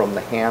us from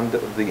the hand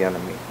of the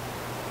enemy.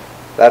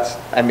 That's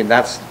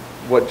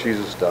what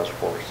Jesus does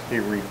for us. He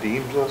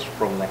redeems us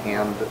from the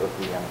hand of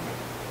the enemy.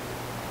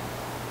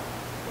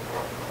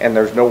 And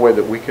there's no way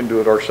that we can do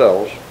it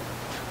ourselves.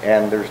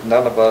 And there's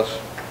none of us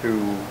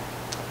who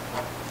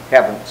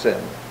haven't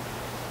sinned.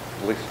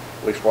 At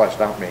least why it's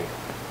not me.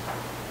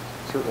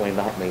 Certainly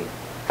not me.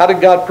 How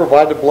did God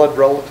provide a blood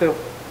relative?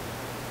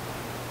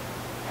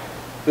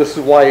 This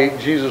is why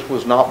Jesus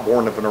was not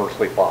born of an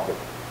earthly father.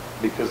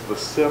 Because the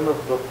sin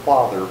of the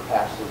father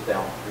passes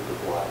down through the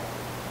blood.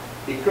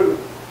 He could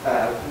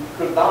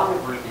not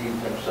have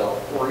redeemed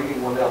himself or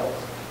anyone else,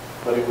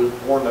 but he was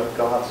born of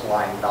God's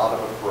line, not of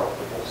a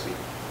corruptible seed.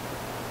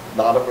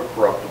 Not of a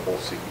corruptible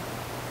seed.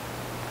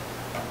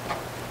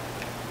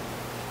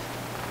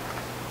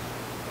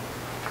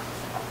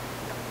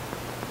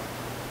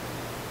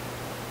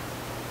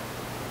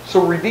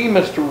 So redeem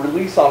is to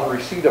release on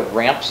receipt of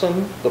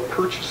ransom, the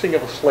purchasing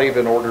of a slave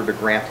in order to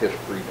grant his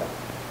freedom.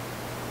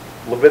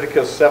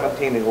 Leviticus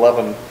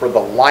 17:11, for the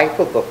life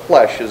of the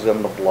flesh is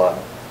in the blood,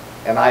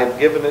 and I have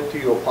given it to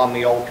you upon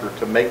the altar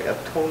to make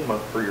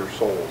atonement for your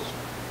souls.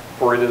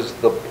 For it is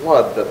the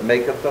blood that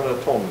maketh an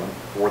atonement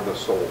for the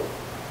soul.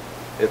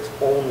 It's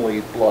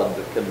only blood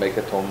that can make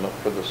atonement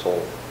for the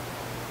soul.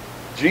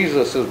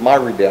 Jesus is my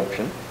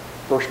redemption.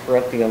 1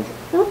 Corinthians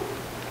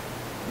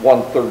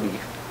 1:30.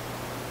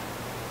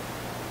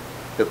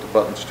 Hit the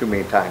buttons too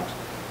many times.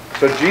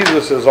 So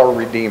Jesus is our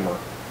Redeemer.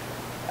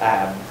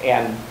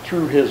 And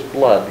through his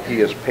blood, he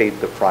has paid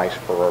the price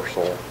for our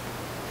soul.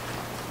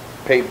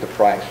 Paid the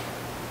price.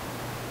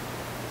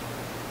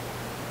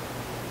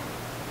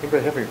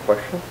 Anybody have any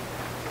questions?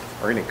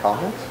 Or any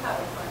comments? I have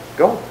a question.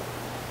 Go.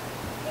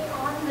 Hey,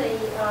 on the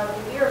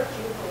year of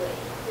Jubilee,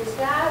 is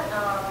that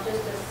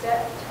just a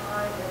set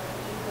time that the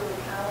Hebrew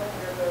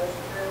calendar goes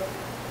through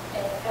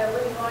and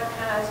everyone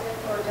has it,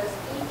 or does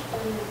each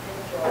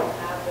individual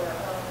have their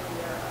own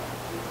year of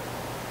Jubilee?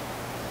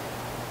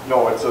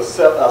 No, it's a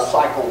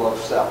cycle of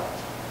 7.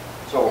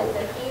 So That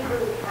the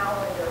Hebrew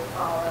calendar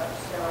follows,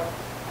 so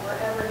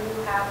wherever you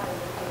happen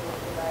to be,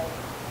 like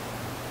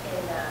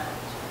in that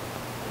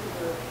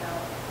Hebrew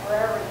calendar,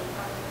 wherever you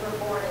come, we're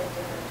born at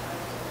different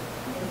times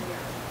in the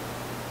year.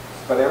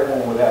 but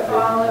everyone would have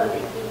Follow the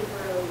their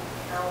Hebrew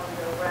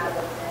calendar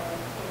rather than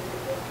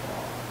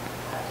individual.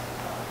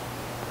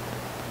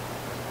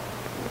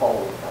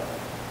 follow it.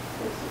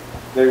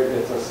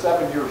 It's a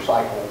 7-year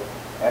cycle,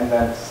 and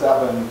then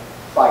 7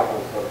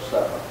 cycles of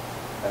 7,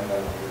 and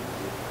then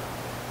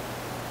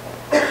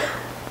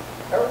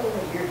Are we in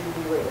the year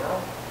Jubilee right now?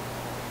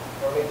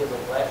 Or maybe it was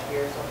like last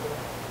year or something?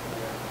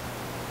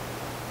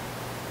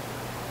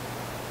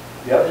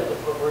 Yep. Is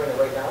it the, we're in it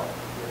right now?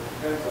 It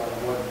depends on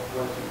what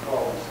you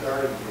call the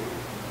starting date.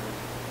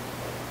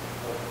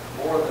 But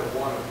more than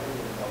one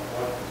opinion on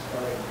what the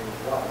starting date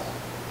was.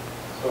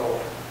 So,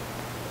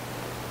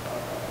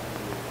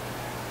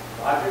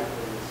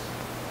 logically,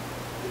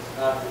 it's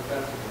not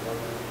defensible, but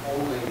there's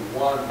only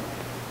one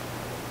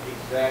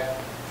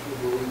exact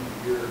Jubilee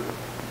year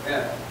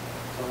event.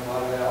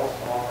 Someone else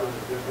offers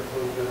a different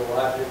little bit of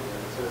logic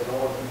and says,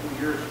 oh, it's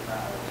 2 years from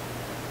now.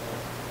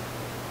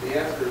 The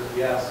answer is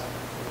yes.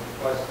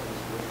 The question is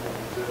which one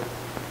is it?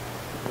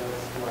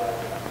 That's what I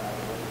found out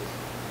is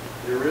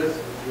there is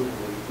a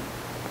Jubilee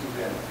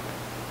event.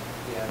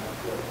 And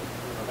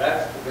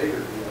that's the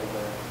bigger deal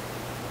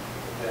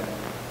than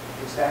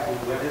exactly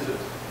when is it?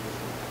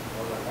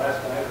 Was it last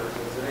night or is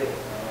it today?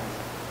 And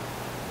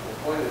the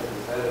point is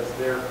that it's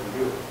there for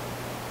you.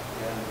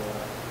 And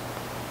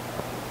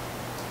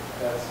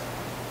that's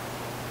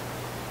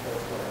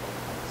what I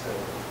said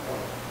at this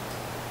point.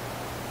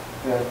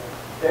 Yeah.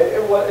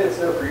 What it's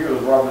there for you,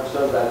 as Robert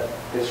says that,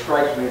 it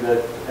strikes me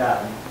that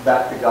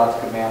back to God's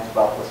commands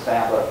about the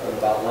Sabbath and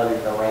about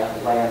letting the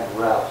land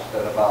rest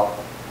and about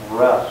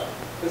rest.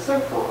 It's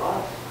there for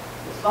us.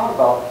 It's not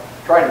about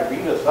trying to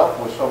beat us up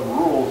with some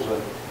rules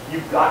and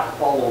you've got to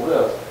follow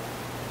this.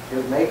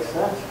 It makes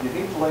sense. You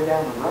need to lay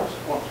down and rest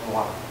once in a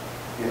while.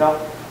 You know?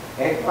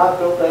 And God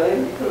built that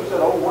in. You could have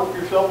said, oh, work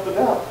yourself to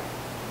death.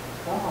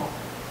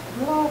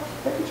 No,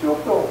 take a chill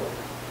pill.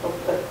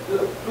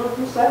 Observe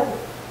the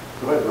Sabbath.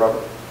 Go ahead,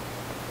 Robert.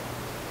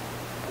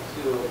 I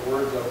see those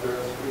words up there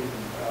on the screen,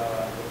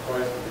 the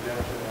price of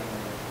redemption and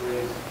the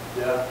phrase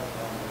death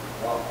on the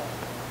cross.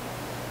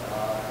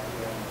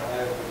 And I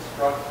have been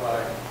struck by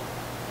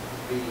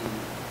the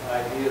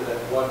idea that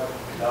what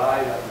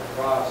died on the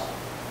cross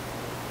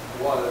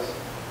was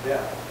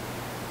death.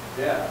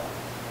 Death,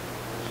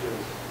 which is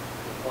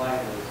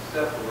defined as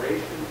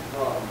separation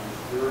from the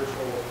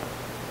spiritual,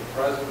 the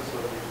presence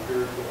of your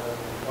spiritual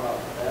heavenly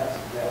Father. That's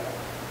death.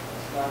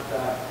 It's not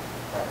dying.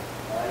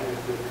 Dying is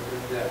different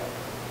than death.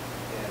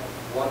 And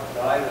what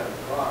died on the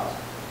cross,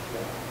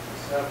 the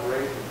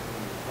separation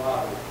from the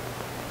Father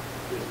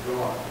is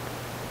gone.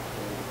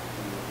 The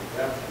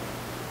redemption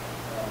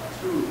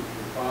to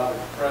your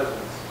Father's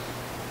presence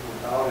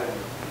without any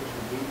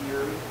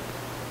intermediary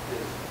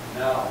is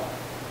now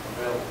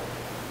available.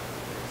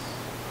 It's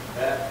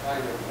that kind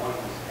of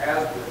oneness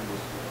has been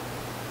restored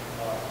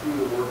through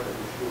the work of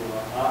Yeshua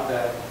on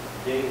that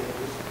day in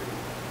history,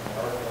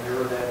 or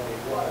whenever that day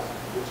was,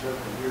 whichever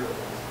year it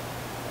was.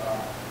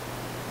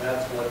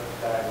 That's what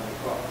died on the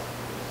cross.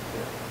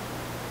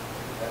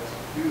 That's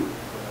huge,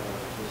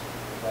 just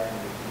dying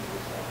to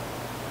Jesus.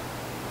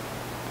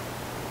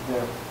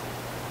 Yeah.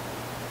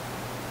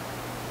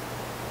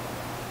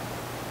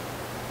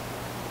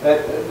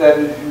 That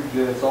is huge,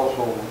 and it's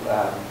also,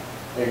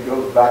 it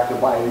goes back to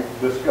my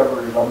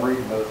discoveries. I'm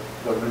reading the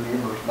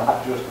Redeemer's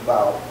not just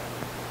about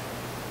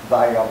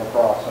dying on the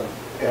cross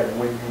and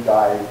when you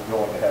die,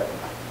 going to heaven.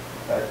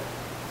 That's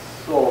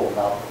so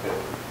not the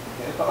picture,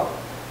 you know?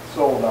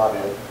 So not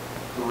it.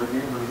 The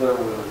Redeemer's there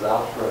with his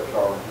outstretched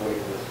arms,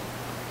 waiting to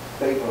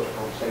save us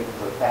from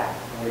Satan's attack,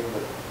 waiting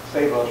to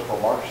save us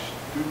from our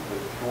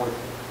stupid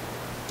choices,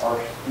 our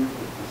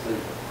stupid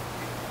decisions.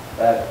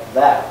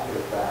 That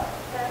is that.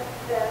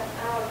 That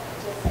I'll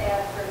just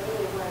add for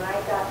me, when I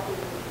got the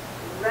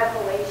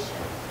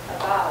revelation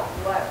about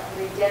what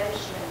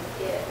redemption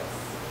is,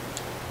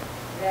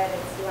 that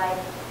it's like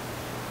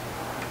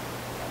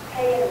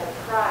paying the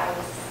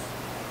price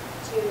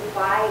to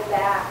buy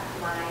back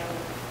my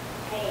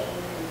pain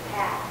and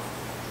past,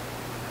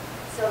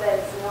 so that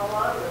it's no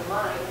longer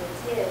mine,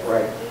 it's his.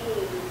 Right.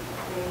 He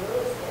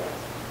removes it.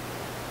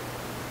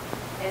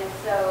 And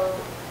so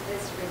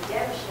this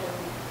redemption,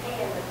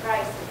 paying the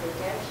price of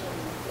redemption,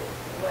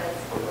 was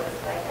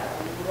like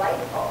a light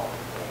bulb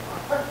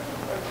for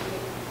me.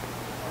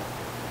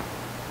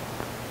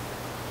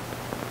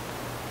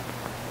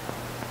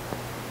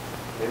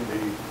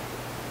 Indeed.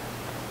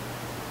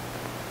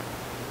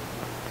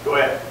 Go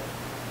ahead.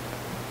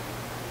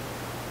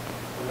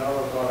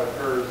 Another thought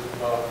occurs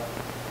about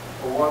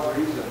for what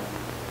reason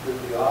did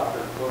the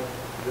author put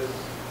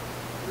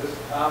this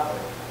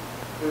topic,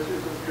 which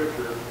is the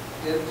scripture,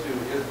 into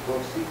his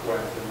book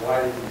sequence, and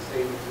why did he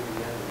save it to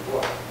the end of the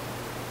book?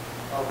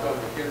 How come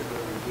the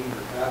Kinsman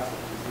Redeemer concept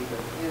is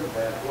even in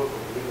that book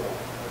of Levi?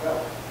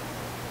 Well,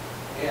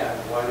 and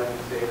why did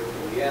he save it to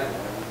the end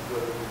when he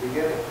put it at the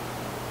beginning?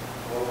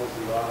 What was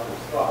the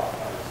author's thought?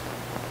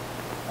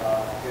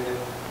 And it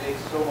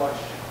makes so much,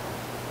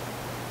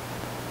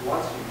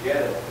 once you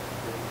get it,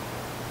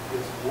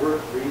 it's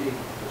worth reading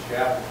the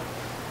chapter.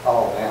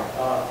 Oh, man.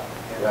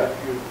 And Yeah. if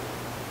you,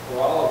 for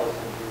all of us,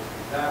 if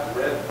you've not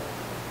read it,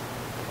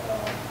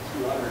 to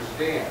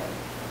understand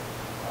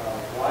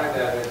why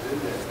that is in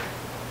there,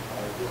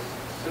 just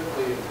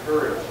simply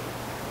encourage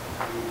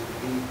you to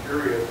be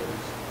curious and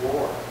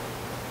explore,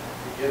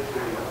 to get to the,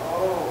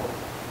 oh,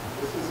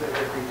 this is an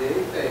everyday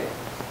thing.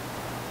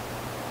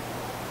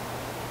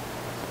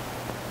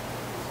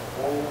 It's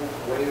a whole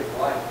way of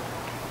life.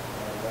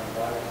 And that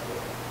Bible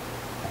says.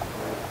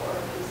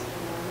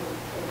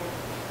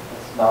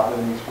 It's not an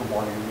Easter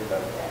morning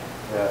either.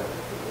 Yeah.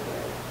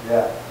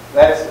 Yeah.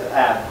 That's,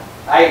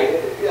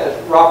 as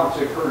Robert's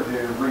encouraged you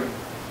to read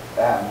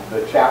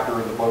the chapter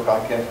in the book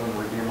on Kinsman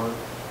Redeemer,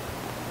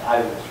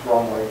 I would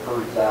strongly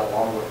encourage that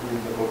along with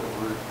reading the book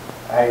of Ruth.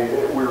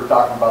 We were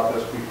talking about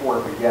this before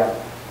it began.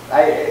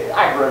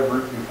 I've read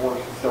Ruth before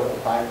several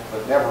times,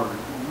 but never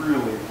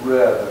really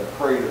read and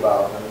prayed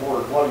about it. And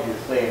Lord, what are you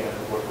saying in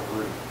the book of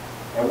Ruth?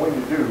 And when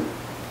you do,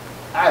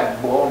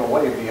 I'm blown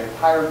away. The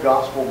entire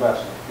gospel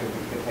message can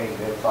be contained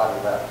inside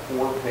of that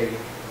 4-page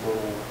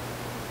little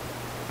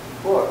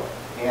book.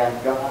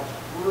 And God's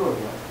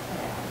brilliant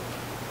plan,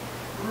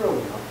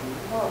 brilliant,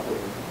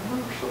 loving,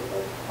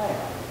 merciful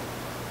plan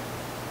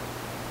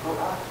for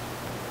us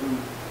who,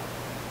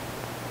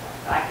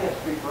 I can't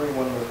speak for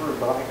anyone in this room,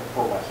 but I can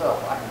for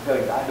myself. I can tell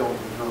you I don't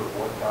deserve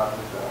what God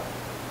has done.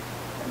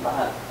 And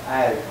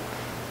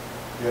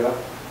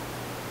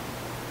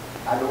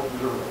I don't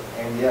deserve it.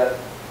 And yet,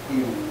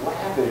 He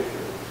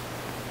lavishes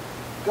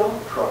dump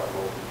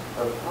truckloads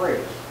of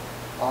grace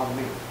on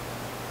me.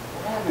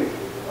 Lavishes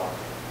it on me.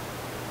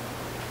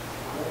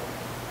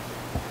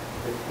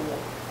 It's cool.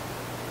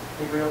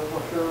 Anybody else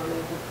want to share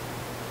anything?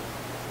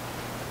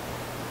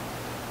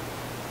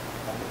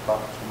 I've been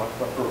talking so much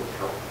about throat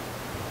stroke.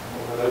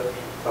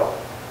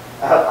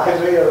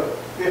 Isaiah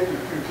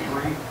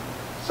 52:3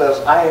 says,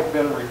 I have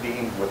been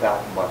redeemed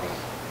without money.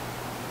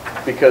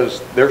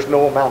 Because there's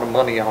no amount of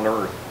money on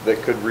earth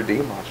that could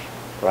redeem us,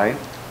 right?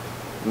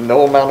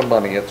 No amount of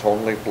money, it's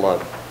only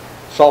blood.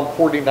 Psalm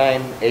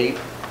 49:8,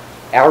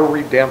 our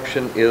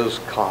redemption is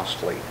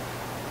costly.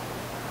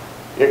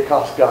 It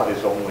cost God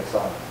His only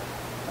Son.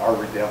 Our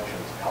redemption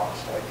is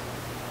costly.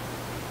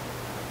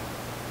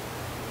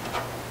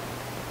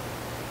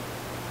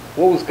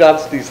 What was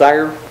God's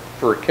desire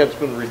for a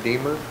kinsman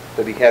redeemer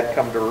that He had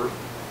come to earth?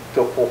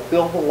 To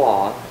fulfill the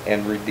law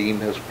and redeem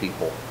His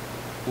people.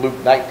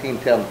 Luke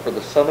 19:10, for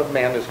the Son of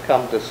Man is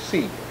come to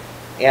seek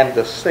and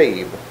to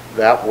save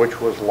that which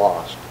was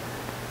lost.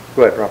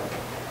 Go ahead, Robert.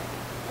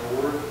 The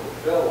word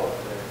fulfill up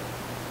there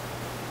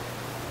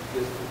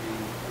is to be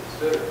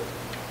considered.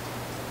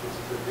 It's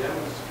to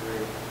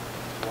demonstrate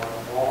what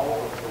all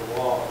of the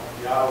law,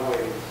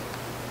 Yahweh's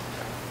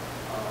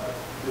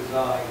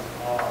designs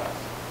are,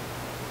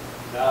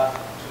 not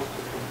just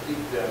to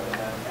complete them and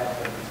then have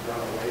them run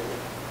away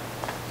with.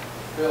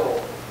 Fulfill,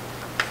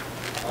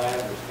 my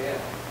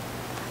understanding,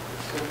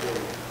 is simply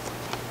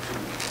to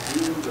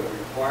do the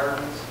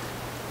requirements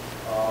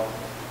of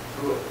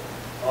good,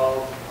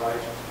 of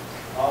righteousness,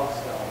 of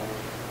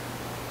salvation.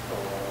 So,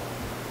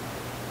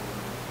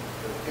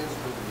 the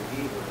Kinsman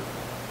Redeemer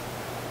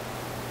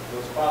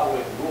was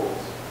following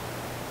rules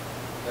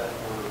that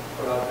were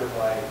put out there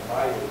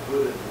by a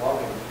good and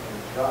loving and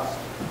just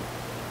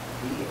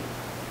being,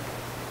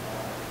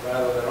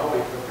 rather than, oh,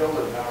 he fulfilled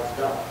it, now it's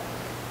done.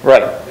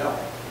 Right. No.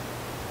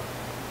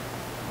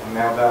 And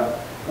now done.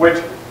 Which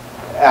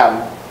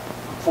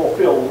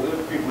fulfilled,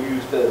 people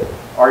used to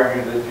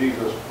argue that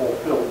Jesus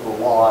fulfilled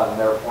the law and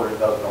therefore it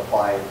doesn't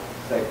apply.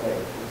 Same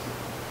thing.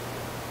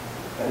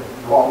 It's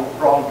wrong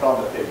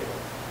connotation.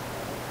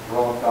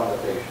 Wrong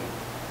connotation.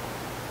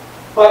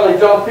 Finally,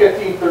 John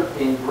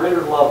 15:13,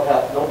 greater love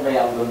hath no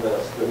man than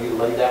this, that he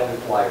lay down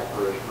his life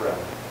for his friend.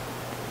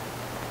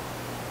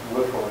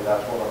 Literally,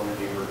 that's what our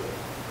Redeemer did.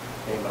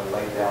 Came and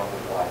laid down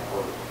his life for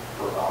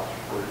us.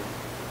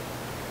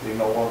 He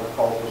no longer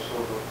calls us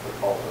servants, but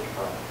calls us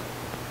friends.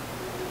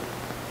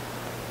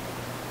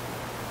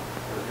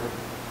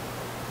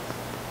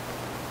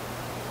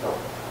 So,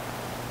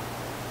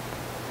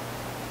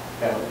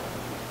 and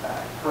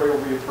pray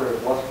over you, pray a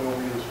blessing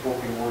over you. The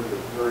spoken word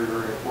is very,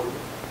 very important.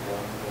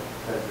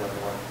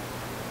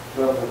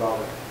 Judge about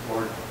it,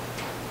 Lord.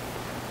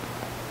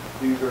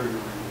 These are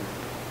your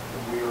redeemers,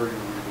 and we are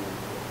your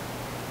redeemers.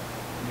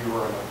 You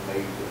are an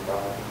amazing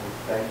God, and we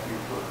thank you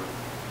for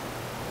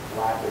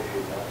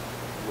lavishing us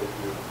with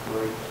your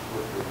grace,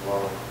 with your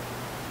love.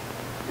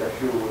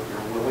 Yeshua, with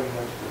your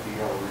willingness to be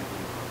our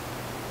Redeemer.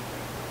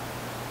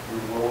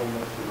 Your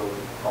willingness to go to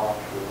the cross,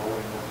 your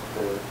willingness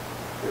to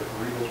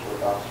greet us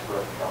with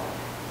outstretched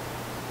arms.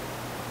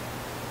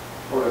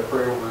 Lord, I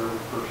pray over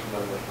every person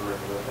in this room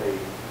that they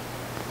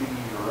see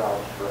your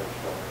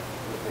outstretched arms,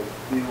 that they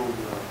feel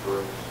your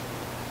embrace,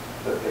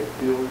 that they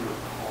feel your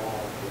call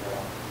to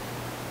them,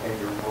 and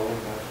your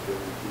willingness to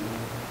redeem,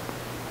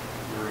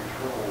 your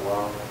eternal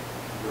love,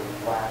 your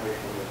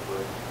lavishing of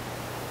grace.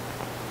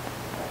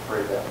 I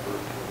pray that for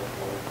each of us,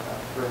 Lord. I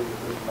pray that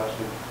this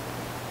message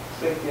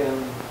sink in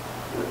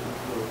with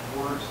the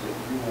words that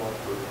you want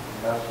heard, the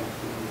message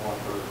that you want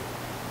heard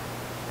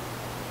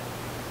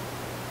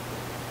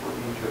for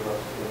each of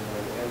us in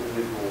the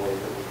individual way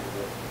that we can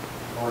live.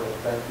 Lord, I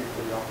thank you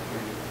for the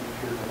opportunity to teach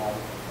here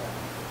tonight.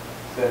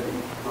 Send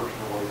each person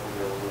away from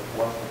there with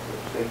blessings of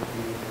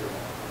safety